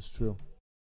 that's true.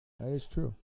 That is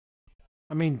true.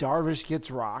 I mean, Darvish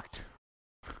gets rocked.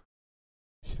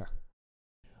 Yeah.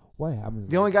 What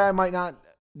happened? The only guy I might not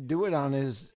do it on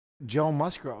is Joe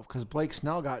Musgrove because Blake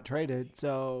Snell got traded.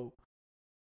 So,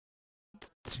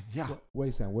 yeah. Wait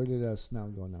a second. Where did Snell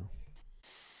go now?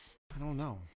 I don't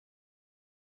know.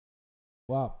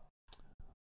 Well,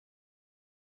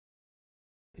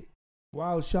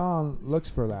 while Sean looks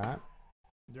for that,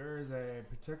 there is a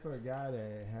particular guy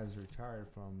that has retired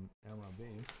from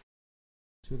MLB.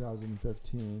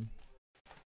 2015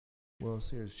 World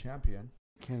Series champion.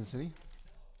 Kansas City.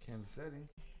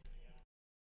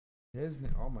 His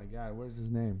name. Oh my God, where's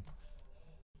his name?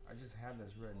 I just had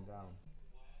this written down.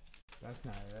 That's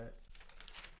not it.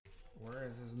 Where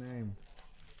is his name?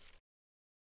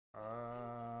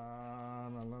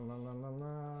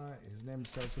 His name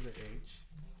starts with an H.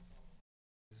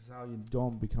 This is how you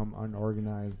don't become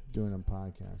unorganized doing a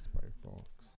podcast, by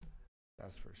folks.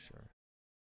 That's for sure.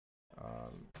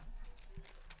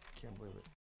 Can't believe it.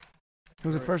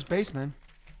 Who's the first baseman?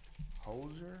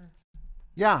 Hosier?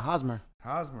 Yeah, Hosmer.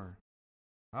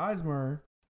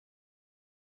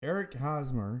 Eric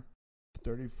Hosmer,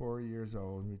 34 years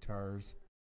old, retires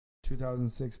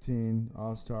 2016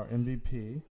 All-Star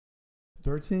MVP.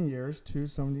 13 years,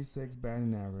 276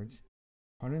 batting average,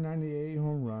 198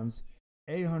 home runs,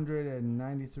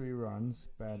 893 runs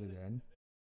batted in,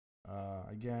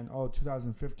 Again,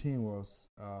 2015 was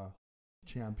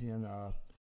champion.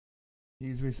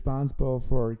 He's responsible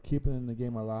for keeping the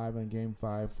game alive in Game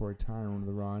 5 for a time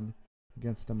the run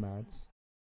against the Mets.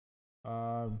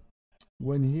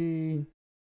 When he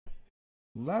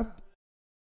left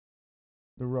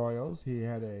the Royals, he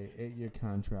had a 8-year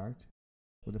contract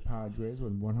with the Padres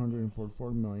with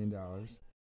 $144 million.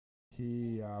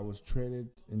 He was traded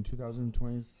in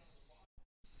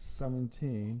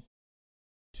 2017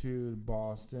 to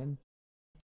Boston,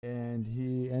 and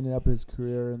he ended up his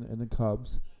career in the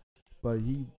Cubs, but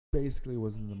he basically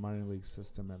was in the minor league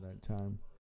system at that time,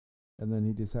 and then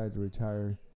he decided to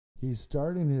retire. He's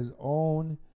starting his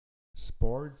own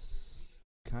sports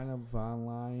kind of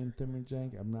online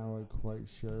thingamajig. I'm not really quite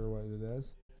sure what it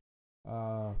is.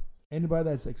 Anybody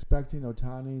that's expecting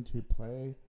Ohtani to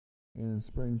play in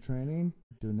spring training,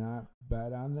 do not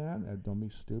bet on that. Don't be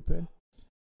stupid.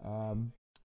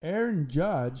 Aaron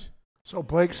Judge. So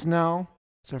Blake Snell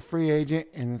is a free agent,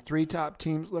 and the 3 top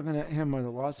teams looking at him are the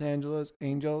Los Angeles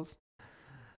Angels,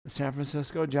 the San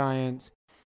Francisco Giants,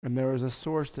 and there is a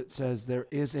source that says there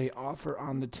is a offer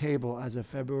on the table as of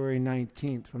February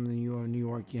 19th from the New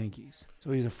York Yankees.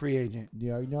 So he's a free agent.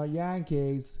 Yeah,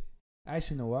 Yankees.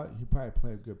 Actually, you know what? He probably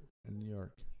played good in New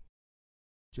York.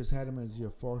 Just had him as your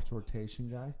 4th rotation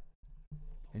guy,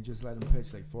 and just let him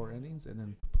pitch like 4 innings, and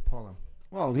then pull him.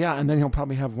 Well, yeah, and then he'll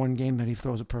probably have one game that he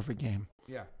throws a perfect game.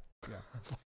 Yeah.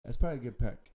 That's probably a good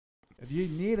pick. If you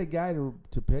need a guy to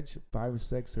pitch 5 or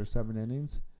 6 or 7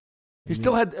 innings, he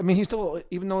still,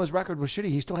 even though his record was shitty,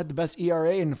 he still had the best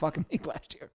ERA in the fucking league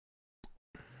last year.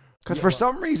 Because for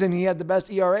some reason he had the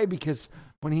best ERA because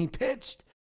when he pitched,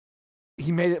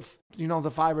 he made it,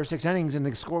 the 5 or 6 innings, and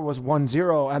the score was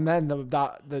 1-0, and then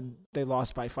they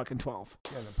lost by fucking 12.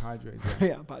 Yeah, the Padres.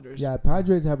 Yeah, Padres. Yeah,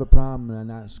 Padres have a problem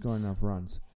not scoring enough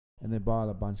runs, and they bought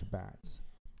a bunch of bats.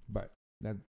 But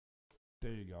there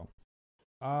you go.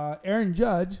 Aaron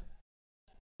Judge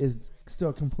is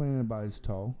still complaining about his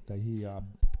toe that he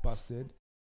busted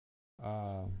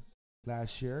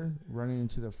last year, running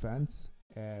into the fence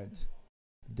at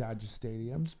Dodger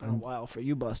Stadium. It's been a while for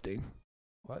you busting.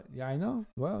 What? Yeah, I know.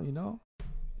 Well,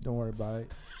 don't worry about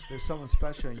it. There's someone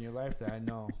special in your life that I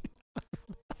know.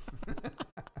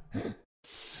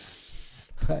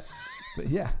 but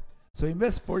yeah. So he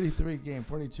missed 42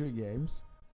 games.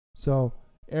 So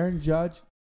Aaron Judge,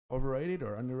 overrated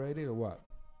or underrated or what?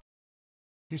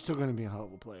 He's still going to be a hell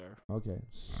of a player. Okay.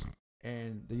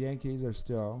 And the Yankees are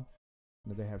still,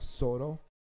 they have Soto.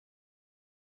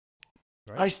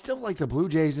 Right? I still like the Blue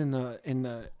Jays in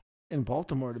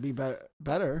Baltimore to be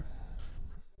better.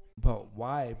 But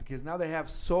why? Because now they have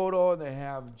Soto, and they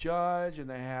have Judge, and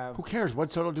they have... Who cares?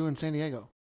 What's Soto do in San Diego?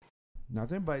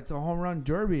 Nothing, but it's a home run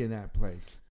derby in that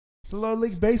place. It's a Little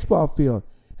League baseball field.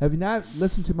 Have you not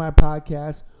listened to my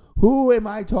podcast? Who am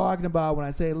I talking about when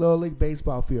I say Little League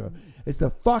baseball field? It's the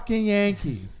fucking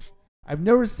Yankees. I've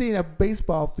never seen a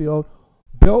baseball field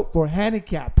built for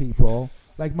handicapped people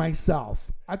like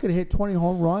myself. I could hit 20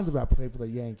 home runs if I played for the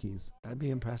Yankees. That'd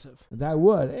be impressive. That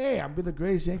would. Hey, I'm be the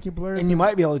greatest Yankee player. And you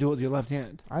might be able to do it with your left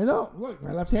hand. I know. Look,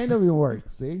 my left hand doesn't even work.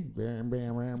 See? Bam,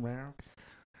 bam, bam, bam.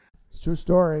 It's a true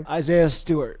story. Isaiah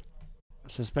Stewart,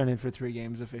 suspended for 3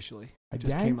 games officially. Again?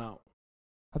 Just came out.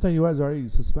 I thought he was already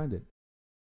suspended.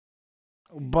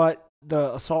 But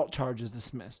the assault charge is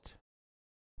dismissed.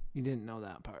 You didn't know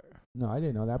that part. No, I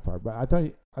didn't know that part. But I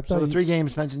thought so the 3-game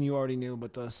suspension you already knew,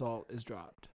 but the assault is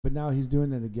dropped. But now he's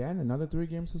doing it again? Another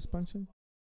 3-game suspension?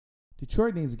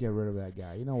 Detroit needs to get rid of that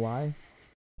guy. You know why?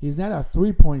 He's not a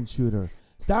 3-point shooter.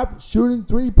 Stop shooting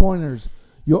 3-pointers.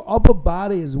 Your upper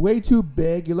body is way too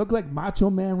big. You look like Macho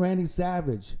Man Randy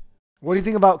Savage. What do you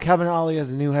think about Kevin Ollie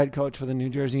as the new head coach for the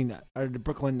the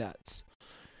Brooklyn Nets?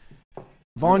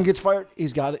 Vaughn gets fired.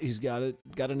 He's got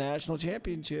a national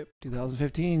championship.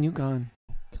 2015 UConn.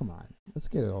 Come on, let's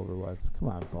get it over with. Come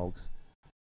on, folks.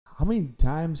 How many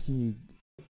times can you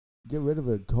get rid of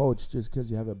a coach just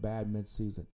because you have a bad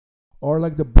midseason? Or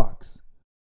like the Bucks.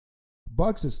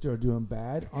 Bucks are still doing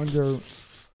bad under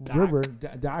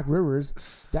Doc Rivers.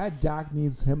 That Doc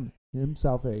needs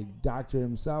himself a doctor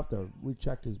himself to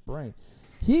recheck his brain.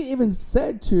 He even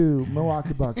said to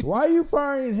Milwaukee Bucks, "Why are you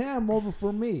firing him over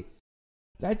for me?"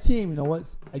 That team, you know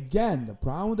what? Again, the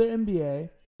problem with the NBA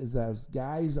is that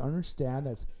guys understand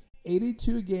that's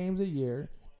 82 games a year,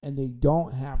 and they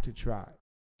don't have to try.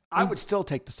 I would still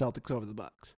take the Celtics over the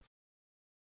Bucks.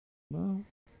 Well,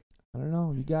 I don't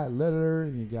know. You got Lillard,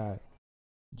 and you got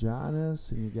Giannis,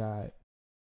 and you got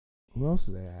who else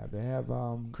do they have? They have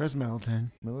Chris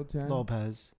Middleton,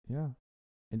 Lopez. Yeah,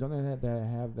 and don't they have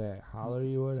that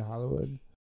Hollywood?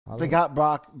 They got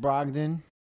Brogdon.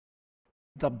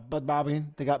 But Bobby,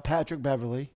 they got Patrick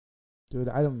Beverly. Dude,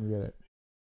 I don't get it.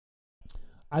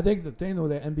 I think the thing though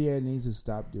that NBA needs to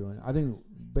stop doing, I think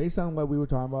based on what we were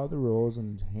talking about, the rules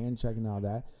and hand checking and all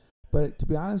that, but to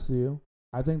be honest with you,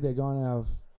 I think they're gonna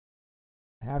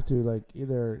have to like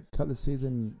either cut the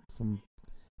season from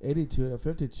 82 to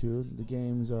 52. The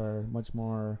games are much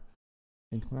more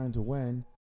inclined to win,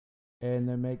 and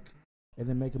then make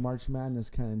a March Madness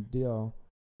kind of deal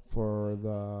for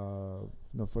the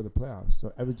playoffs.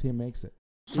 So every team makes it.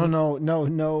 So no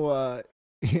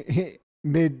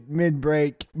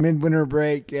mid-winter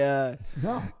break No.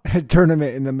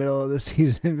 tournament in the middle of the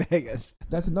season in Vegas.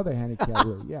 That's another handicap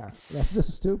rule. Yeah, that's just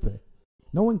stupid.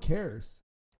 No one cares.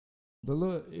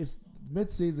 It's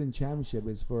mid-season championship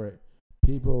is for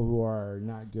people who are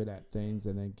not good at things,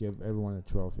 and then give everyone a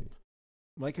trophy.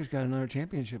 Lakers got another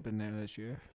championship in there this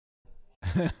year.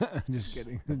 Just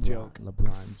kidding. Joke.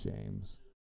 LeBron James,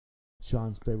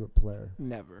 Sean's favorite player.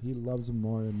 Never. He loves him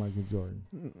more than Michael Jordan.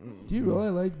 Do you really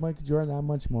like Michael Jordan that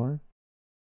much more?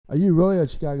 Are you really a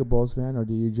Chicago Bulls fan, or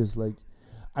do you just like?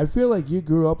 I feel like you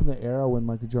grew up in the era when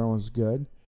Michael Jordan was good,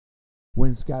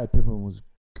 when Scottie Pippen was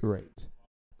great.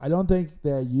 I don't think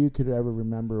that you could ever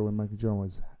remember when Michael Jordan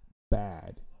was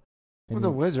bad. Well, the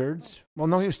Wizards. Well,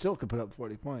 no, he still could put up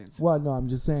 40 points. Well, no, I'm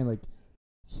just saying, like,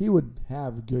 he would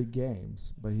have good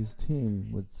games, but his team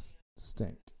would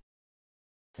stink.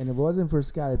 And if it wasn't for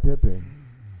Scottie Pippen,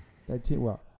 that team,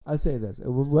 well, I say this. If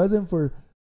it wasn't for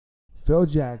Phil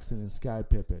Jackson and Scottie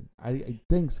Pippen, I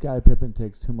think Scottie Pippen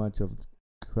takes too much of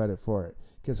credit for it.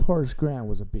 Because Horace Grant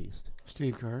was a beast.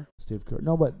 Steve Kerr.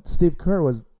 No, but Steve Kerr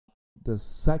was the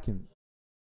second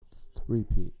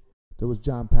repeat. There was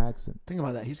John Paxson. Think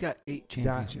about that. He's got 8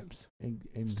 championships. And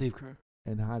Steve Kerr.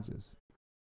 And Hodges.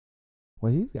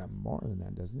 Well, he's got more than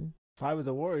that, doesn't he? 5 with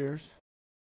the Warriors.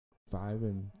 5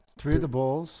 and 3 with the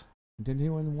Bulls. Didn't he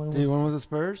win one? Did he win with the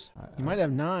Spurs? He might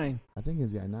have 9. I think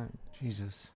he's got 9.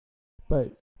 Jesus.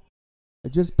 But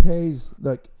it just pays.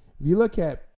 Look,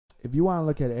 if you want to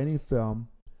look at any film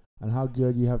on how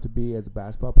good you have to be as a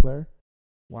basketball player,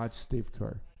 watch Steve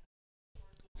Kerr.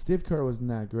 Steve Kerr wasn't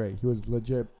that great. He was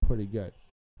legit pretty good.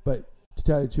 But to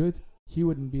tell you the truth, he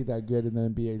wouldn't be that good in the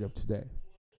NBA of today.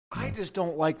 I just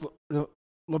don't like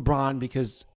LeBron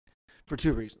because for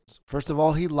 2 reasons. First of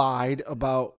all, he lied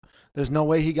about there's no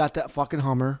way he got that fucking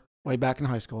Hummer way back in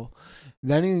high school.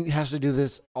 Then he has to do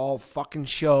this all fucking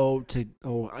show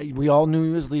we all knew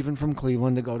he was leaving from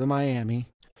Cleveland to go to Miami.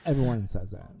 Everyone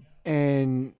says that.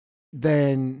 And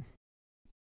then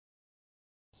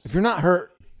if you're not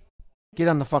hurt, get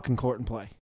on the fucking court and play.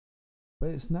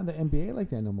 But it's not the NBA like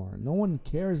that no more. No one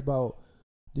cares about.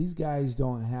 These guys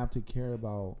don't have to care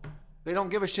about. They don't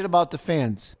give a shit about the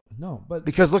fans. No, but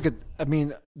because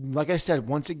like I said,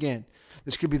 once again,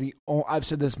 this could be I've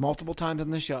said this multiple times on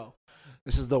the show.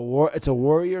 This is it's a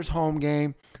Warriors home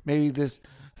game. Maybe this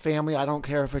family, I don't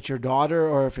care if it's your daughter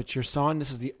or if it's your son,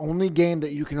 this is the only game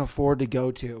that you can afford to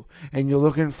go to. And you're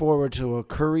looking forward to a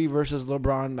Curry versus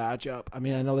LeBron matchup. I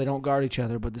mean, I know they don't guard each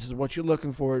other, but this is what you're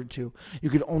looking forward to. You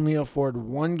could only afford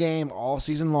one game all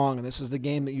season long, and this is the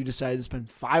game that you decided to spend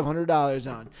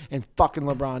 $500 on, and fucking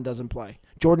LeBron doesn't play.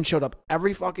 Jordan showed up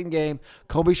every fucking game.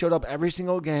 Kobe showed up every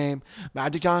single game.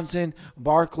 Magic Johnson,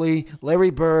 Barkley,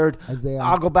 Larry Bird. Isaiah.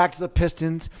 I'll go back to the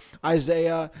Pistons.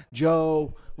 Isaiah,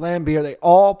 Joe, Lambeer, they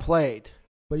all played.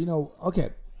 But okay,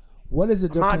 what is the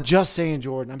difference? I'm not just saying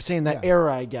Jordan. I'm saying that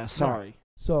era, I guess. Sorry. Yeah.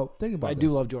 So think about this. I do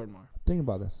love Jordan more. Think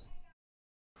about this.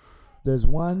 There's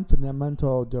one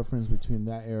fundamental difference between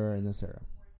that era and this era.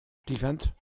 Defense?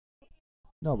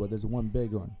 No, but there's one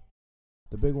big one.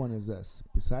 The big one is this.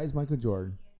 Besides Michael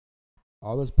Jordan,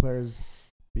 all those players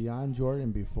beyond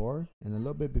Jordan before, and a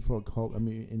little bit before Kobe,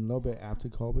 and a little bit after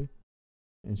Kobe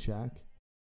and Shaq,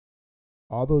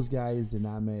 all those guys did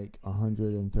not make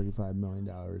 $135 million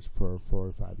for 4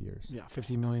 or 5 years. Yeah,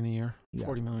 $50 million a year,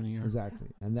 $40 million a year. Exactly.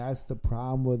 And that's the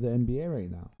problem with the NBA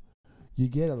right now. You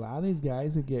get a lot of these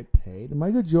guys who get paid. And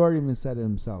Michael Jordan even said it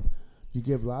himself. You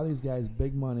give a lot of these guys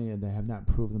big money and they have not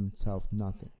proved themselves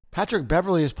nothing. Patrick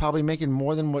Beverly is probably making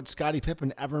more than what Scottie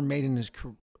Pippen ever made in his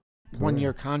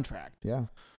 1-year contract. Yeah.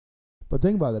 But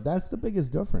think about it. That's the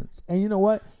biggest difference. And you know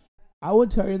what? I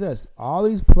would tell you this. All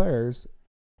these players,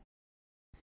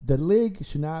 the league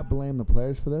should not blame the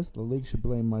players for this. The league should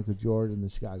blame Michael Jordan and the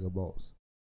Chicago Bulls.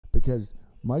 Because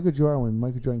when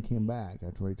Michael Jordan came back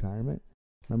after retirement,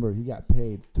 remember, he got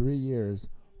paid 3 years.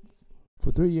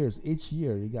 For 3 years, each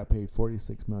year, he got paid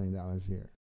 $46 million a year.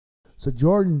 So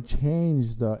Jordan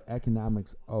changed the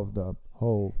economics of the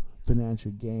whole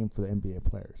financial game for the NBA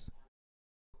players.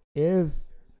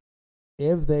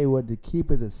 If they were to keep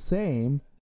it the same,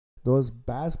 those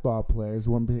basketball players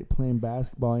wouldn't be playing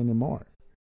basketball anymore.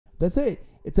 That's it.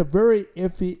 It's a very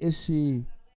iffy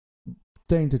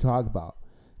thing to talk about.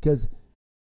 Because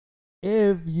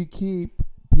if you keep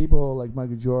people like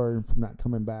Michael Jordan from not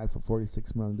coming back for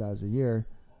 $46 million a year,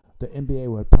 the NBA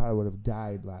would have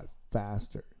died a lot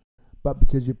faster. But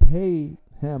because you pay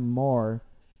him more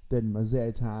than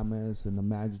Isaiah Thomas and the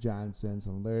Magic Johnsons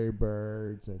and Larry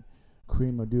Birds and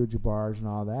Kareem Abdul-Jabbar and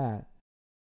all that,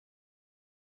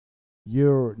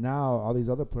 you're now all these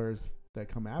other players that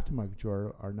come after Michael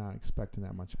Jordan are not expecting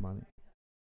that much money.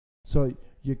 So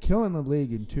you're killing the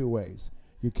league in two ways.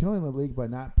 You're killing the league by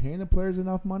not paying the players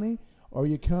enough money, or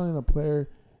you're killing the player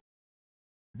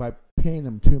by paying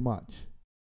them too much.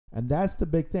 And that's the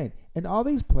big thing. And all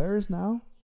these players now,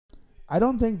 I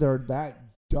don't think they're that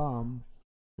dumb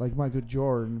like Michael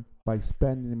Jordan by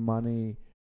spending money,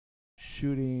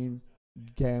 shooting,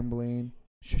 gambling,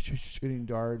 shooting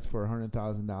darts for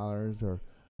 $100,000 or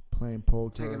playing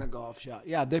poker. Taking a golf shot.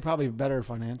 Yeah, they probably better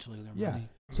financially than money.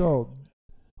 So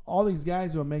all these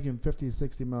guys who are making $50,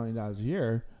 $60 million a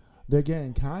year, they're getting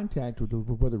in contact with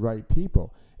the right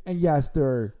people. And yes, there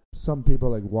are some people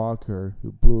like Walker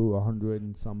who blew $100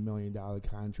 and some million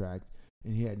contract,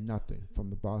 and he had nothing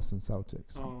from the Boston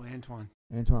Celtics. Oh,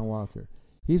 Antoine Walker.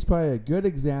 He's probably a good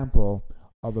example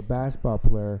of a basketball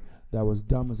player that was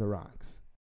dumb as a rocks.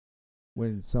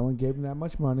 When someone gave him that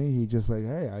much money, he just like,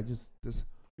 hey, this.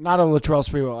 Not a Latrell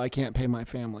Sprewell. I can't pay my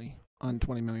family on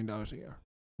 $20 million a year.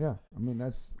 Yeah, I mean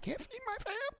that's. Can't feed my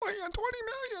family on $20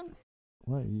 million.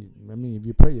 Well, I mean, if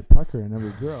you pay your pucker and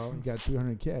every girl, you got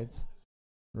 300 kids,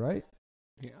 right?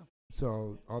 Yeah.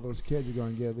 So all those kids are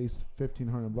going to get at least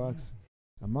 $1,500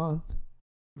 a month.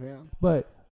 Yeah.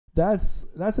 But that's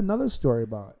another story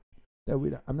about it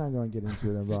that I'm not going to get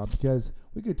into it, Rob, because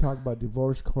we could talk about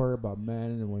divorce court, about men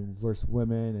and versus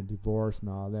women and divorce and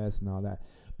all this and all that.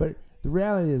 But the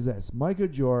reality is this: Michael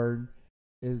Jordan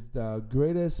is the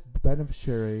greatest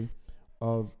beneficiary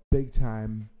of big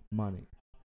time money.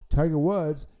 Tiger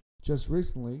Woods just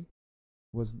recently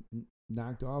was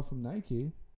knocked off from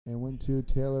Nike and went to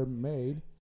TaylorMade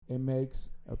and makes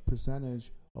a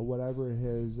percentage of whatever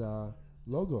his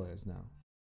logo is now.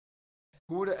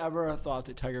 Who would have ever thought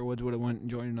that Tiger Woods would have went and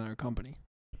joined another company?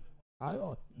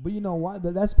 But you know what?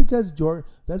 That's because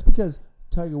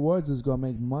Tiger Woods is going to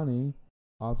make money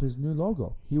off his new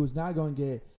logo. He was not going to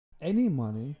get any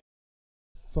money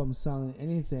from selling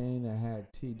anything that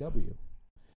had TW.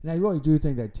 And I really do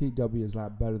think that TW is a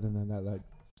lot better than that like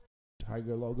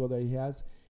Tiger logo that he has.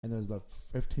 And there's like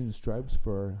 15 stripes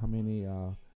for how many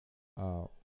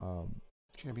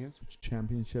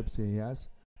championships he has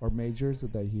or majors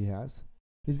that he has.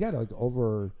 He's got like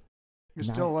over. You're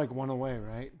still like one away,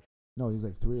 right? No, he's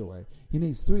like 3 away. He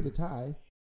needs 3 to tie,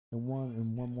 and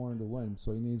one more to win.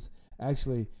 So he needs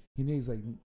like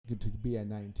to be at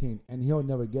 19, and he'll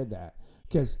never get that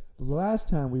because the last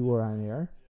time we were on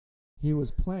air, he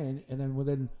was playing, and then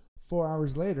within 4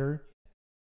 hours later,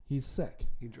 he's sick.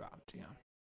 He dropped, yeah.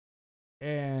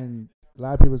 And a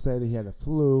lot of people say that he had a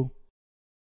flu.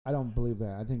 I don't believe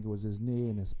that. I think it was his knee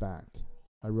and his back.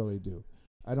 I really do.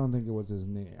 I don't think it was his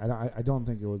knee. I don't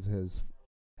think it was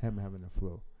him having the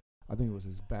flu. I think it was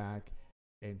his back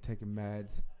and taking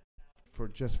meds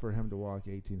for him to walk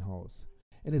 18 holes.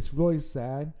 And it's really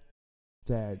sad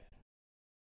that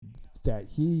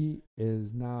he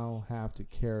is now have to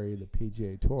carry the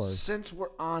PGA Tour. Since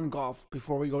we're on golf,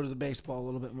 before we go to the baseball a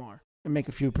little bit more and make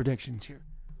a few predictions here,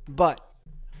 but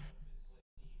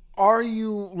are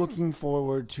you looking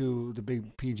forward to the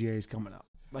big PGAs coming up,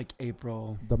 like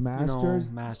April? The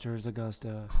Masters, Masters,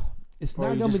 Augusta. It's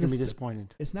not going to be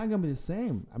disappointed. It's not going to be the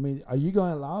same. I mean, are you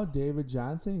going to allow David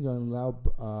Johnson? Are you going to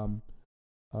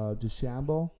allow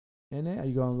DeChambeau in it? Are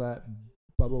you going to let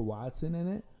Bubba Watson in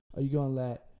it? Are you going to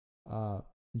let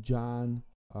John?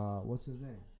 What's his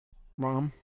name?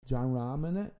 John Rahm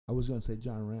in it? I was going to say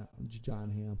John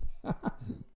Hamm.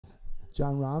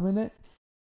 John Rahm in it?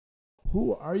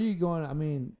 Who are you going? I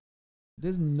mean,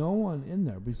 there's no one in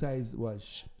there besides what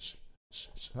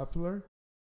Scheffler.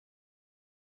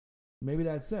 Maybe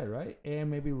that's it, right? And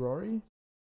maybe Rory.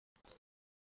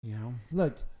 Yeah.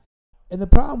 Look, and the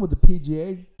problem with the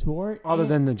PGA Tour, other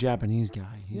than the Japanese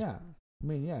guy, yeah. I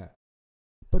mean, yeah.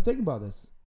 But think about this.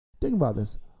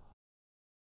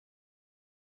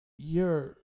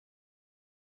 Your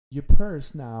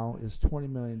purse now is $20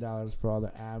 million for all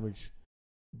the average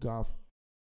golf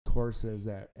courses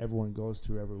that everyone goes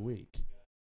to every week.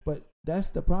 But that's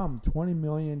the problem. $20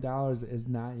 million is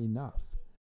not enough.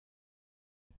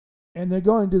 And they're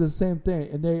going to do the same thing.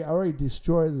 And they already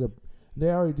destroyed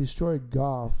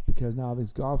golf because now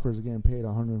these golfers are getting paid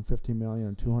 $150 million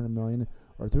or $200 million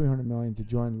or $300 million to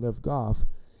join Live Golf.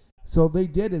 So they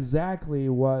did exactly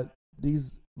what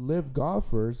these Live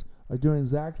golfers are doing.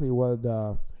 Exactly what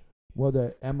the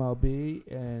MLB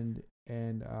and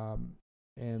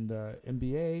the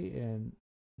NBA and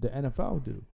the NFL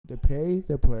do. They pay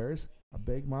their players a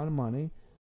big amount of money,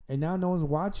 and now no one's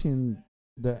watching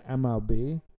the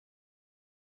MLB,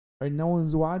 or no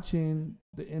one's watching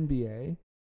the NBA,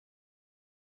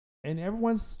 and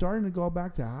everyone's starting to go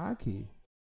back to hockey.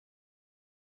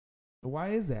 Why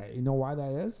is that? You know why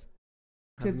that is?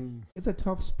 Because it's a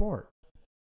tough sport,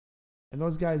 and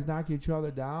those guys knock each other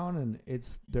down, and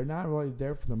they're not really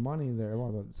there for the money.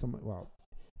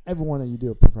 Everyone that you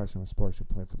do a professional sport should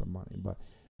play for the money, but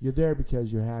you're there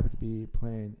because you're happy to be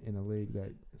playing in a league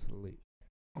that is elite.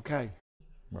 Okay.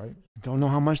 Right? Don't know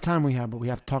how much time we have, but we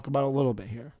have to talk about it a little bit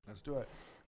here. Let's do it.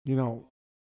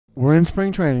 We're in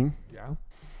spring training. Yeah.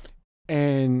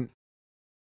 And,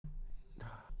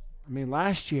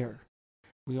 last year,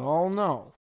 we all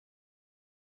know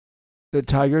the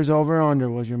Tigers over-under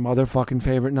was your motherfucking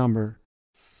favorite number,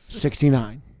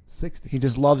 69. 60. He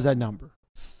just loves that number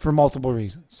for multiple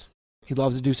reasons. He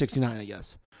loves to do 69, I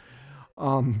guess.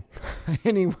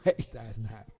 Anyway. That's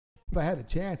not. If I had a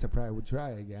chance, I probably would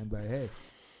try it again. But hey,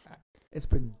 it's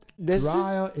been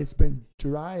dry. It's been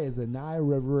dry as the Nile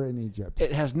River in Egypt.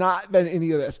 It has not been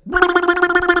any of this.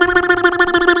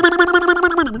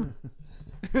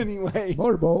 Anyway,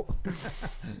 motorboat.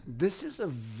 This is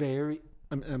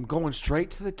I'm going straight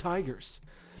to the Tigers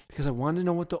because I wanted to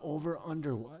know what the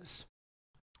over/under was.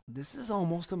 This is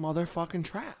almost a motherfucking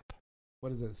trap.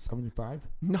 What is it, 75?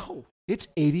 No, it's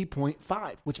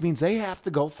 80.5, which means they have to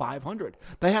go 500.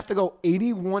 They have to go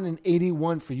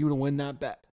 81-81 for you to win that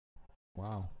bet.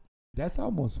 Wow. That's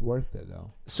almost worth it,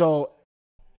 though. So,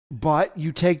 but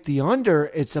you take the under,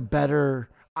 it's a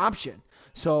better option.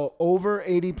 So, over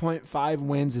 80.5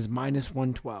 wins is minus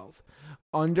 112.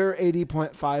 Under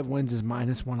 80.5 wins is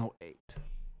minus 108.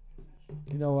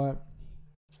 You know what?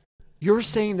 You're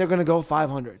saying they're going to go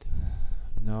 500.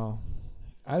 No.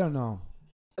 I don't know.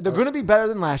 They're going to be better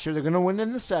than last year. They're going to win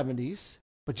in the 70s.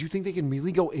 But do you think they can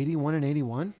really go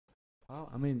 81-81? Well,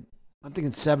 I mean, I'm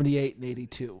thinking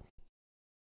 78-82.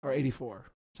 Or 84.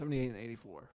 78 and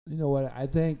 84. You know what? I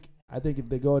think if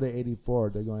they go to 84,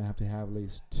 they're going to have at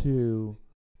least 2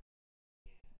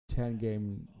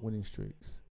 10-game winning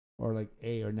streaks. Or like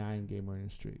 8 or 9-game winning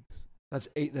streaks. That's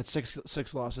 8. That's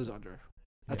six losses under.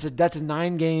 That's a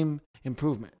 9-game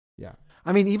improvement. Yeah.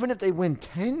 Even if they win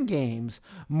 10 games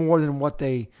more than what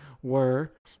they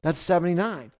were, that's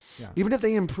 79. Yeah. Even if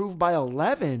they improve by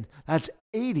 11, that's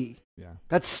 80. Yeah.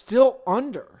 That's still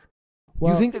under.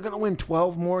 Well, you think they're going to win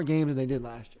 12 more games than they did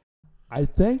last year? I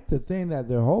think the thing that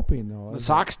they're hoping, though, the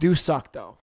Sox do suck,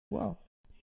 though. Well,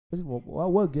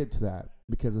 we'll get to that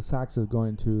because the Sox are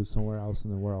going to somewhere else in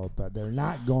the world, but they're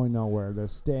not going nowhere. They're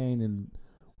staying in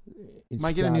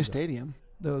Might get a new stadium.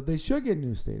 They should get a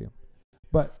new stadium,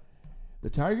 but the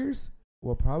Tigers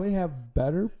will probably have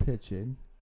better pitching.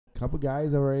 A couple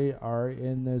guys already are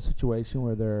in the situation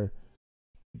where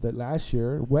that last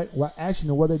year. What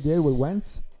they did with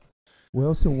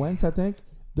Wilson Wentz, I think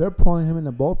they're pulling him in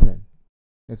the bullpen.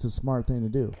 It's a smart thing to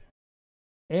do.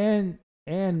 And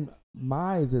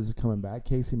Mize is coming back,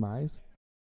 Casey Mize.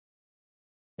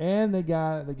 And they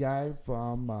got the guy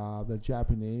from the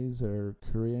Japanese or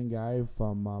Korean guy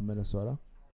from Minnesota.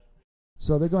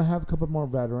 So they're going to have a couple more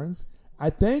veterans. I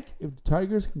think if the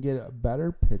Tigers can get a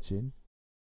better pitching,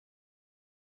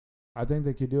 I think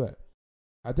they could do it.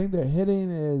 I think their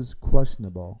hitting is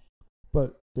questionable,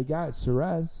 but they got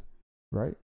Suarez,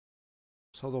 right?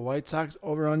 So the White Sox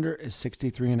over-under is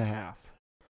 63.5.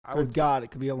 Good God, it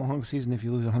could be a long season if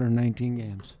you lose 119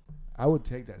 games. I would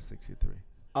take that 63.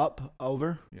 Up,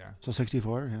 over? Yeah. So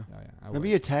 64, yeah. Yeah.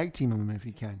 Maybe a tag team them if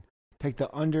you can. Take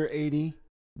the under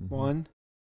 81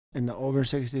 and the over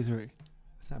 63.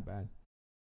 That's not bad.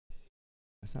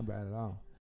 That's not bad at all.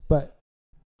 But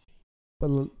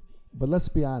let's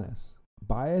be honest.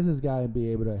 Baez has got to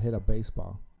be able to hit a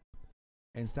baseball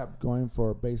and stop going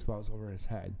for baseballs over his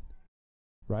head,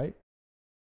 right?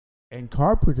 And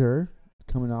Carpenter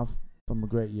coming off from a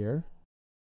great year,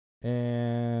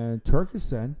 and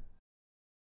Turkison's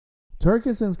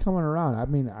coming around.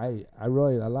 I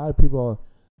really, a lot of people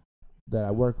that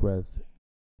I work with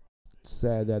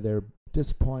said that they're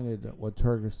disappointed with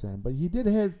Turkison, but he did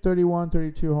hit 31,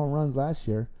 32 home runs last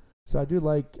year. So I do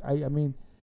like,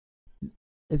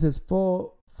 it's his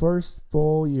first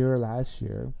full year last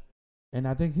year, and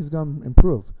I think he's going to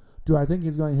improve. Do I think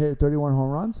he's going to hit 31 home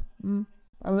runs?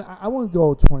 I won't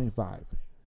go 25.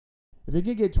 If he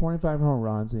can get 25 home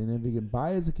runs, and if he can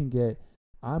buy as he can get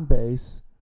on base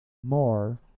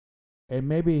more, and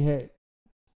maybe hit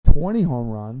 20 home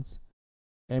runs,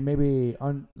 and maybe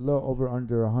a little over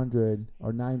under 100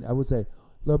 or 9. I would say a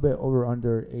little bit over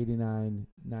under 89,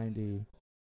 90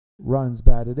 runs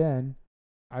batted in,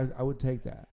 I would take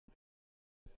that.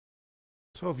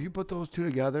 So if you put those two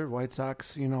together, White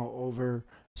Sox, over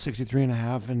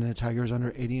 63.5 and the Tigers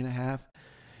under 80.5,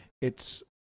 it's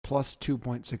plus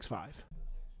 2.65.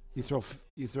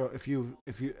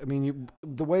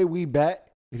 The way we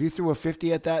bet, if you threw a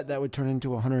 50 at that would turn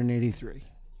into 183.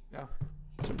 Yeah.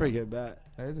 It's a pretty good bet.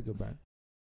 That is a good bet.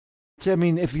 So,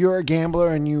 if you're a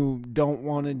gambler and you don't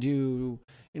want to do,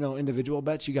 individual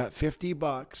bets, you got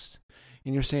 $50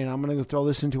 and you're saying, I'm going to throw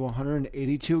this into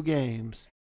 182 games.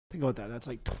 Think about that. That's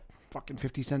like fucking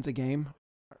 50 cents a game,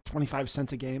 25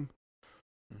 cents a game.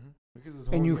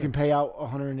 Mm-hmm. And you can pay out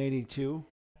 182.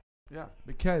 Yeah,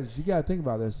 because you got to think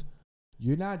about this.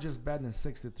 You're not just betting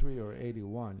 63 or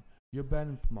 81. You're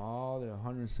betting from all the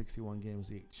 161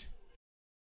 games each.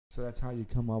 So that's how you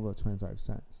come up with 25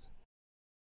 cents.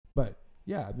 But,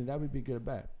 yeah, that would be a good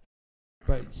bet.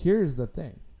 But here's the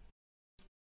thing.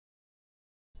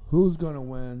 Who's going to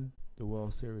win the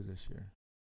World Series this year?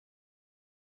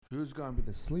 Who's going to be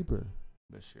the sleeper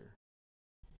this year?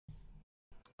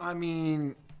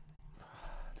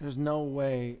 There's no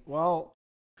way. Well,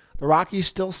 the Rockies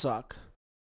still suck.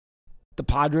 The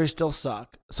Padres still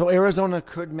suck. So Arizona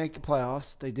could make the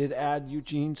playoffs. They did add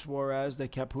Eugene Suarez. They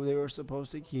kept who they were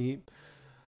supposed to keep.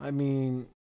 Can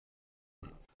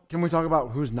we talk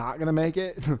about who's not going to make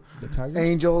it? The Tigers?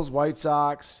 Angels, White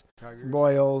Sox, Tigers.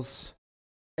 Royals,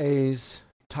 A's,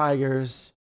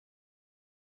 Tigers,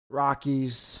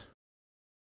 Rockies.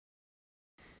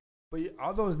 But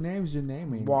all those names you're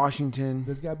naming, Washington.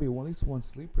 There's got to be at least one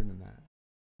sleeper in that.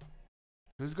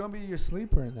 Who's going to be your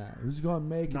sleeper in that? Who's going to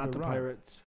make Not it the run?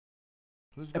 Pirates.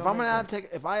 If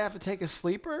I have to take a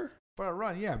sleeper for a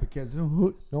run, yeah, because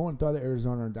no one thought of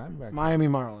Arizona or Diamondbacks. Miami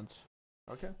Marlins.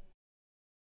 Okay.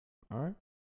 All right.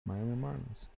 Miami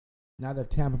Marlins. Now the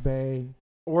Tampa Bay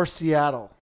or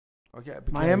Seattle. Okay.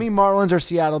 Miami Marlins or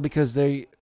Seattle because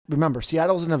remember,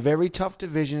 Seattle's in a very tough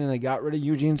division and they got rid of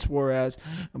Eugene Suarez,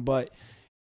 but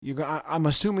I'm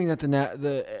assuming that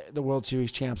the World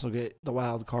Series champs will get the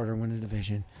wild card or win the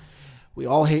division. We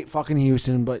all hate fucking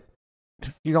Houston, but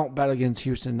you don't bet against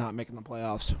Houston not making the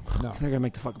playoffs. No. They're going to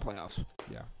make the fucking playoffs.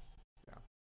 Yeah.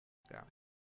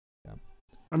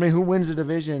 Who wins the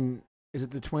division? Is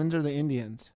it the Twins or the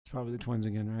Indians? It's probably the Twins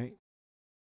again, right?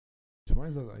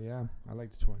 Twins, yeah. I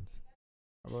like the Twins.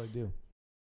 I really do.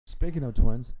 Speaking of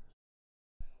Twins,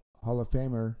 Hall of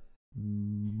Famer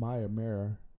Maya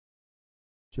Mara.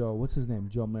 Joe, what's his name?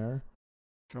 Joe Mara?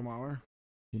 Joe Mauer.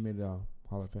 He made the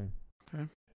Hall of Fame. Okay.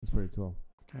 That's pretty cool.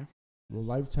 Okay.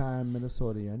 Lifetime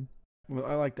Minnesotan. Well,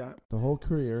 I like that. The whole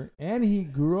career. And he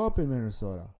grew up in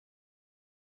Minnesota.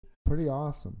 Pretty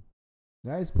awesome.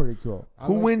 That is pretty cool.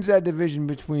 Who wins that division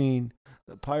between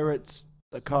the Pirates,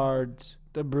 the Cards,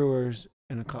 the Brewers,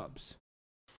 and the Cubs?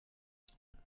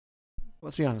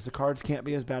 Let's be honest. The Cards can't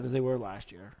be as bad as they were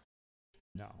last year.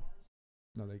 No,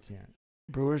 they can't.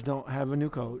 Brewers don't have a new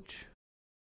coach.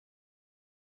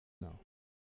 No.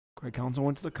 Greg Counsell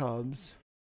went to the Cubs.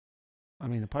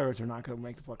 The Pirates are not going to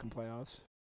make the fucking playoffs.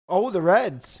 Oh, the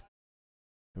Reds.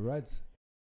 The Reds.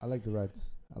 I like the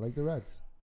Reds.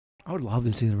 I would love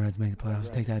to see the Reds make the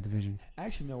playoffs, take that division.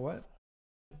 Actually, you know what?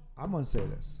 I'm going to say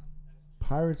this.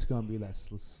 Pirates going to be that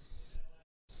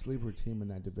sleeper team in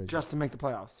that division. Just to make the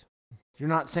playoffs. You're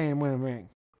not saying win a ring.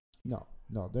 No.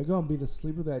 They're going to be the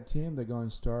sleeper of that team. They're going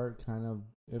to start kind of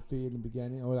iffy in the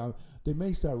beginning. Or they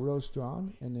may start real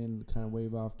strong and then kind of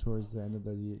wave off towards the end of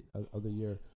the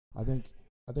year. I think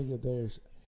that there's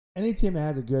any team that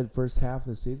has a good first half of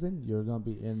the season, you're going to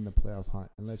be in the playoff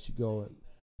hunt unless you go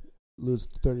lose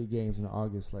 30 games in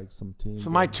August like some teams. So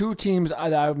my two teams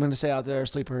that I'm going to say out there are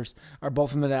sleepers are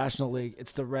both from the National League.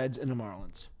 It's the Reds and the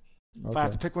Marlins. Okay. If I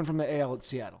have to pick one from the AL, it's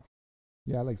Seattle.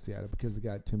 Yeah, I like Seattle because they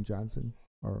got Tim Johnson,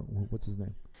 or what's his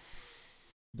name?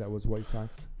 That was White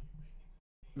Sox.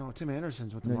 No, Tim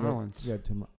Anderson's with the Marlins. Yeah,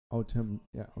 Tim. Oh, Tim.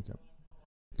 Yeah, okay.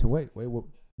 Wait.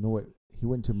 He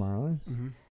went to Marlins? Mm-hmm.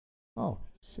 Oh,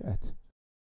 shit.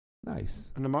 Nice.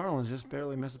 And the Marlins just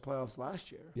barely missed the playoffs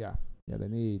last year. Yeah, they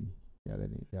need.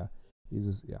 Yeah. He's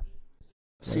just, yeah.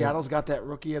 Seattle's got that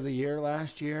Rookie of the Year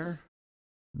last year.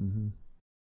 Mm-hmm.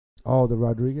 Oh, the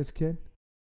Rodriguez kid?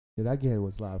 Yeah, that kid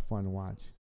was a lot of fun to watch.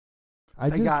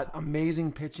 They got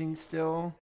amazing pitching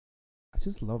still. I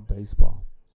just love baseball.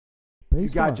 You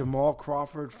got Jamal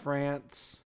Crawford,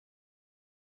 France.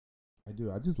 I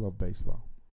do. I just love baseball.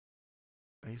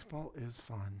 Baseball is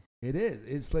fun. It is.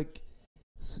 It's like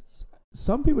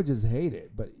some people just hate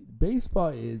it, but baseball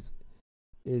is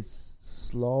it's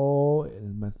slow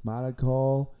and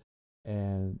methodical,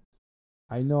 and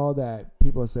I know that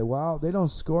people say, "Well, they don't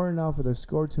score enough or they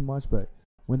score too much," but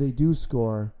when they do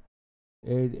score,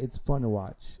 it's fun to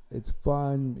watch. It's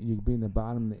fun. You can be in the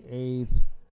bottom of the 8th,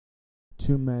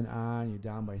 2 men on, you're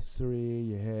down by 3,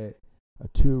 you hit a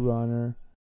 2-runner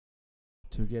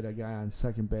to get a guy on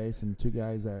second base, and 2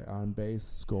 guys that are on base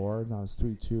scored. Now it's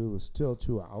 3-2. It was still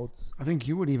 2 outs. I think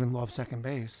you would even love second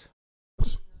base.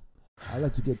 I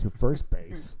like to get to first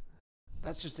base.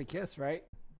 That's just a kiss, right?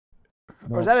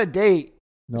 No, or is that a date?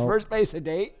 no, Is first base a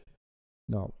date?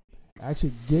 no.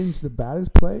 Actually, getting to the batter's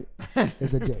plate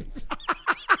is a date.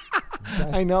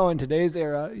 I know. In today's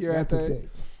era, you're at That's a the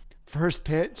date. first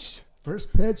pitch.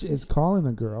 First pitch is calling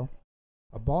the girl.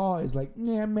 A ball is like,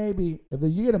 yeah, maybe. If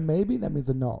you get a maybe, that means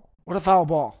a no. What a foul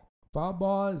ball. Foul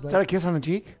ball is Is like, that a kiss on the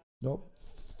cheek? nope.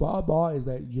 Foul ball is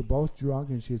that you're both drunk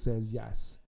and she says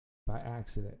yes by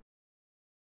accident.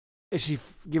 Is she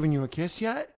giving you a kiss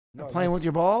yet? No, Playing with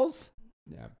your balls?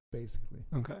 Yeah, basically.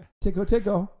 Okay.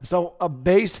 Tickle. So a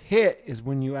base hit is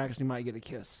when you actually might get a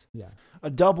kiss. Yeah. A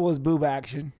double is boob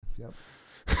action. Yep.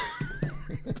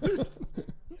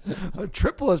 A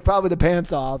triple is probably the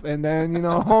pants off, and then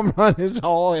home run is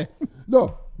all in.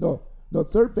 No.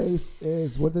 Third base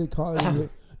is what they call it.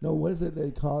 What is it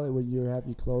they call it when you have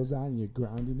your clothes on and you're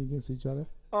grounding against each other?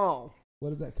 Oh,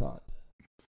 What is that called?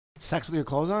 sex with your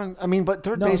clothes on? I mean, but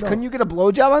third No, base, no. couldn't you get a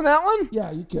blowjob on that one?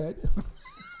 Yeah, you could.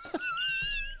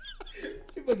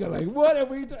 People go like, what are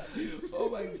we doing? Oh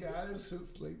my God, it's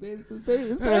just like it's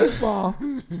baseball.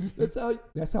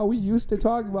 That's how we used to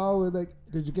talk about. With like,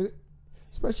 did you get it?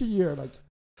 Especially you're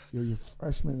your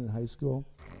freshman in high school,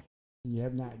 and you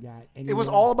have not got any. It was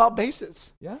all about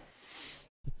bases. Yeah.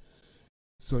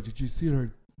 So did you see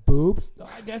her boobs? No,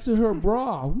 I guess it's her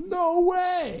bra. No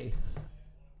way.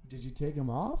 Did you take them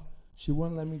off? She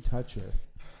wouldn't let me touch her.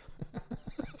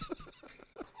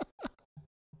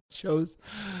 Shows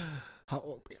how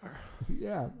old we are.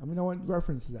 Yeah, I mean, no one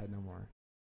references that no more.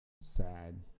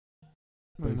 Sad. I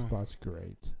know. Baseball's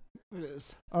great. It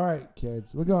is. All right,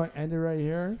 kids, we're going to end it right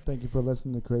here. Thank you for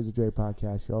listening to Crazy Dre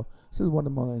Podcast Show. This is one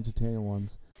of the more entertaining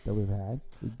ones that we've had.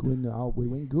 We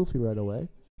went goofy right away.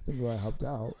 I think it really helped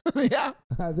out. Yeah.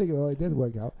 I think it really did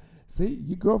work out. See,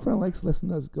 your girlfriend likes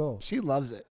listening to us go. She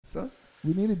loves it. So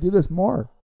we need to do this more.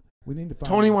 We need to find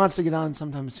Tony out. wants to get on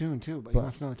sometime soon, too, but he But-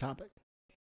 wants to know the topic.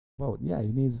 Well, yeah, he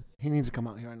needs. He needs to come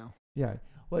out here, I know. Yeah.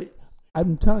 Well,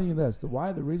 I'm telling you this. The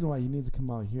reason why he needs to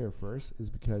come out here first is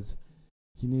because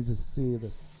he needs to see the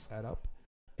setup.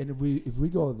 And if we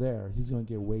go there, he's going to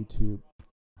get way too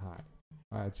high.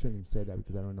 I shouldn't even say that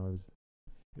because I don't know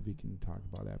if he can talk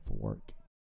about that for work.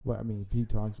 Well, I mean, if he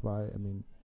talks about it, I mean,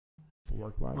 for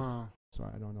work-wise. So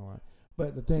I don't know why.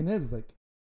 But the thing is, like,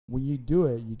 when you do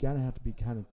it, you got to have to be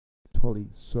kind of totally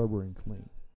sober and clean.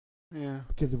 Yeah.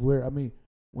 Because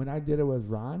when I did it with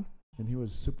Ron, and he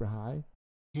was super high.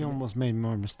 He almost made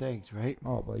more mistakes, right?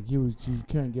 Oh, but you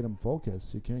couldn't get him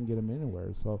focused. You couldn't get him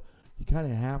anywhere. So you kind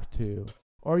of have to,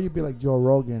 or you'd be like Joe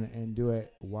Rogan and do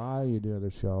it while you do the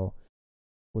show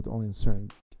with only certain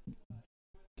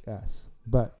guests.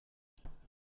 But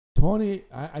Tony,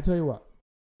 I tell you what,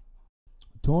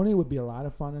 Tony would be a lot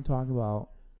of fun to talk about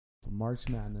for March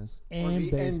Madness Or and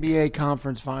the baseball. NBA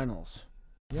Conference Finals.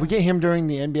 If Yeah. we get him during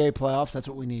the NBA playoffs, that's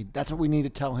what we need. That's what we need to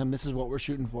tell him. This is what we're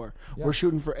shooting for. Yeah. We're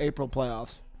shooting for April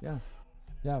playoffs. Yeah.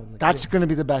 Like, That's going to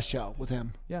be the best show with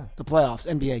him. yeah. The playoffs,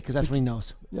 NBA, because that's what he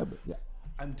knows. Yeah, but yeah,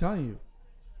 I'm telling you,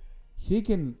 he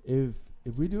can.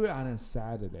 If we do it on a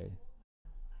Saturday,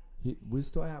 we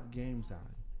still have games on,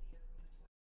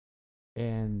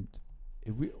 and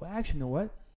actually, you know what?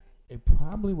 It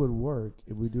probably would work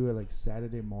if we do it like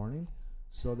Saturday morning,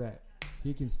 so that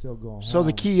he can still go home. So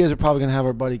the key is we're probably going to have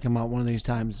our buddy come out one of these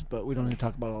times, but we don't need to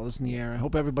talk about all this in the air. I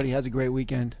hope everybody has a great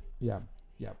weekend. Yeah.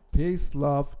 Peace,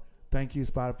 love. Thank you,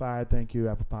 Spotify. Thank you,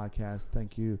 Apple Podcasts.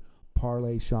 Thank you,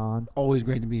 Parlay Sean. Always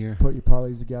great to be here. Put your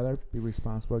parlays together. Be a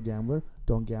responsible gambler.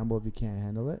 Don't gamble if you can't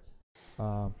handle it.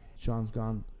 Sean's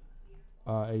gone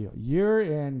a year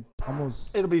and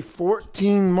almost It'll be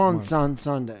 14 months on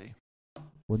Sunday.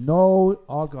 with no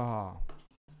alcohol.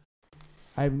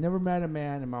 I've never met a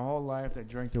man in my whole life that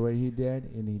drank the way he did,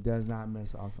 and he does not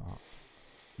miss alcohol.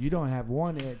 You don't have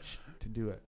one itch to do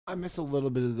it. I miss a little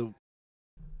bit of the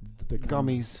The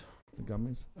gummies The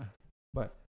gummies.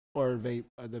 But or vape.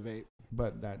 The vape.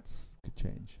 But that's could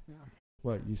change. Yeah.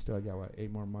 What, you still got 8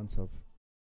 more months of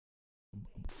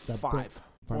that Five. thing?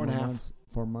 4 and a half. months,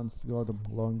 4 months to go. The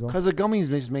long go. Because the gummies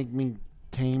just make me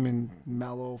tame and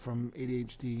mellow from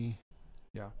ADHD.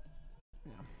 Yeah.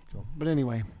 Cool. But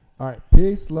anyway. All right.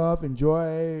 Peace, love,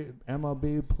 enjoy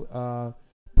MLB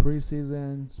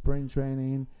preseason, spring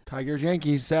training. Tigers,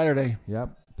 Yankees, Saturday.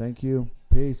 Yep. Thank you.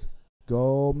 Peace.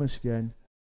 Go Michigan.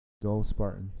 Go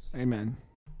Spartans. Amen.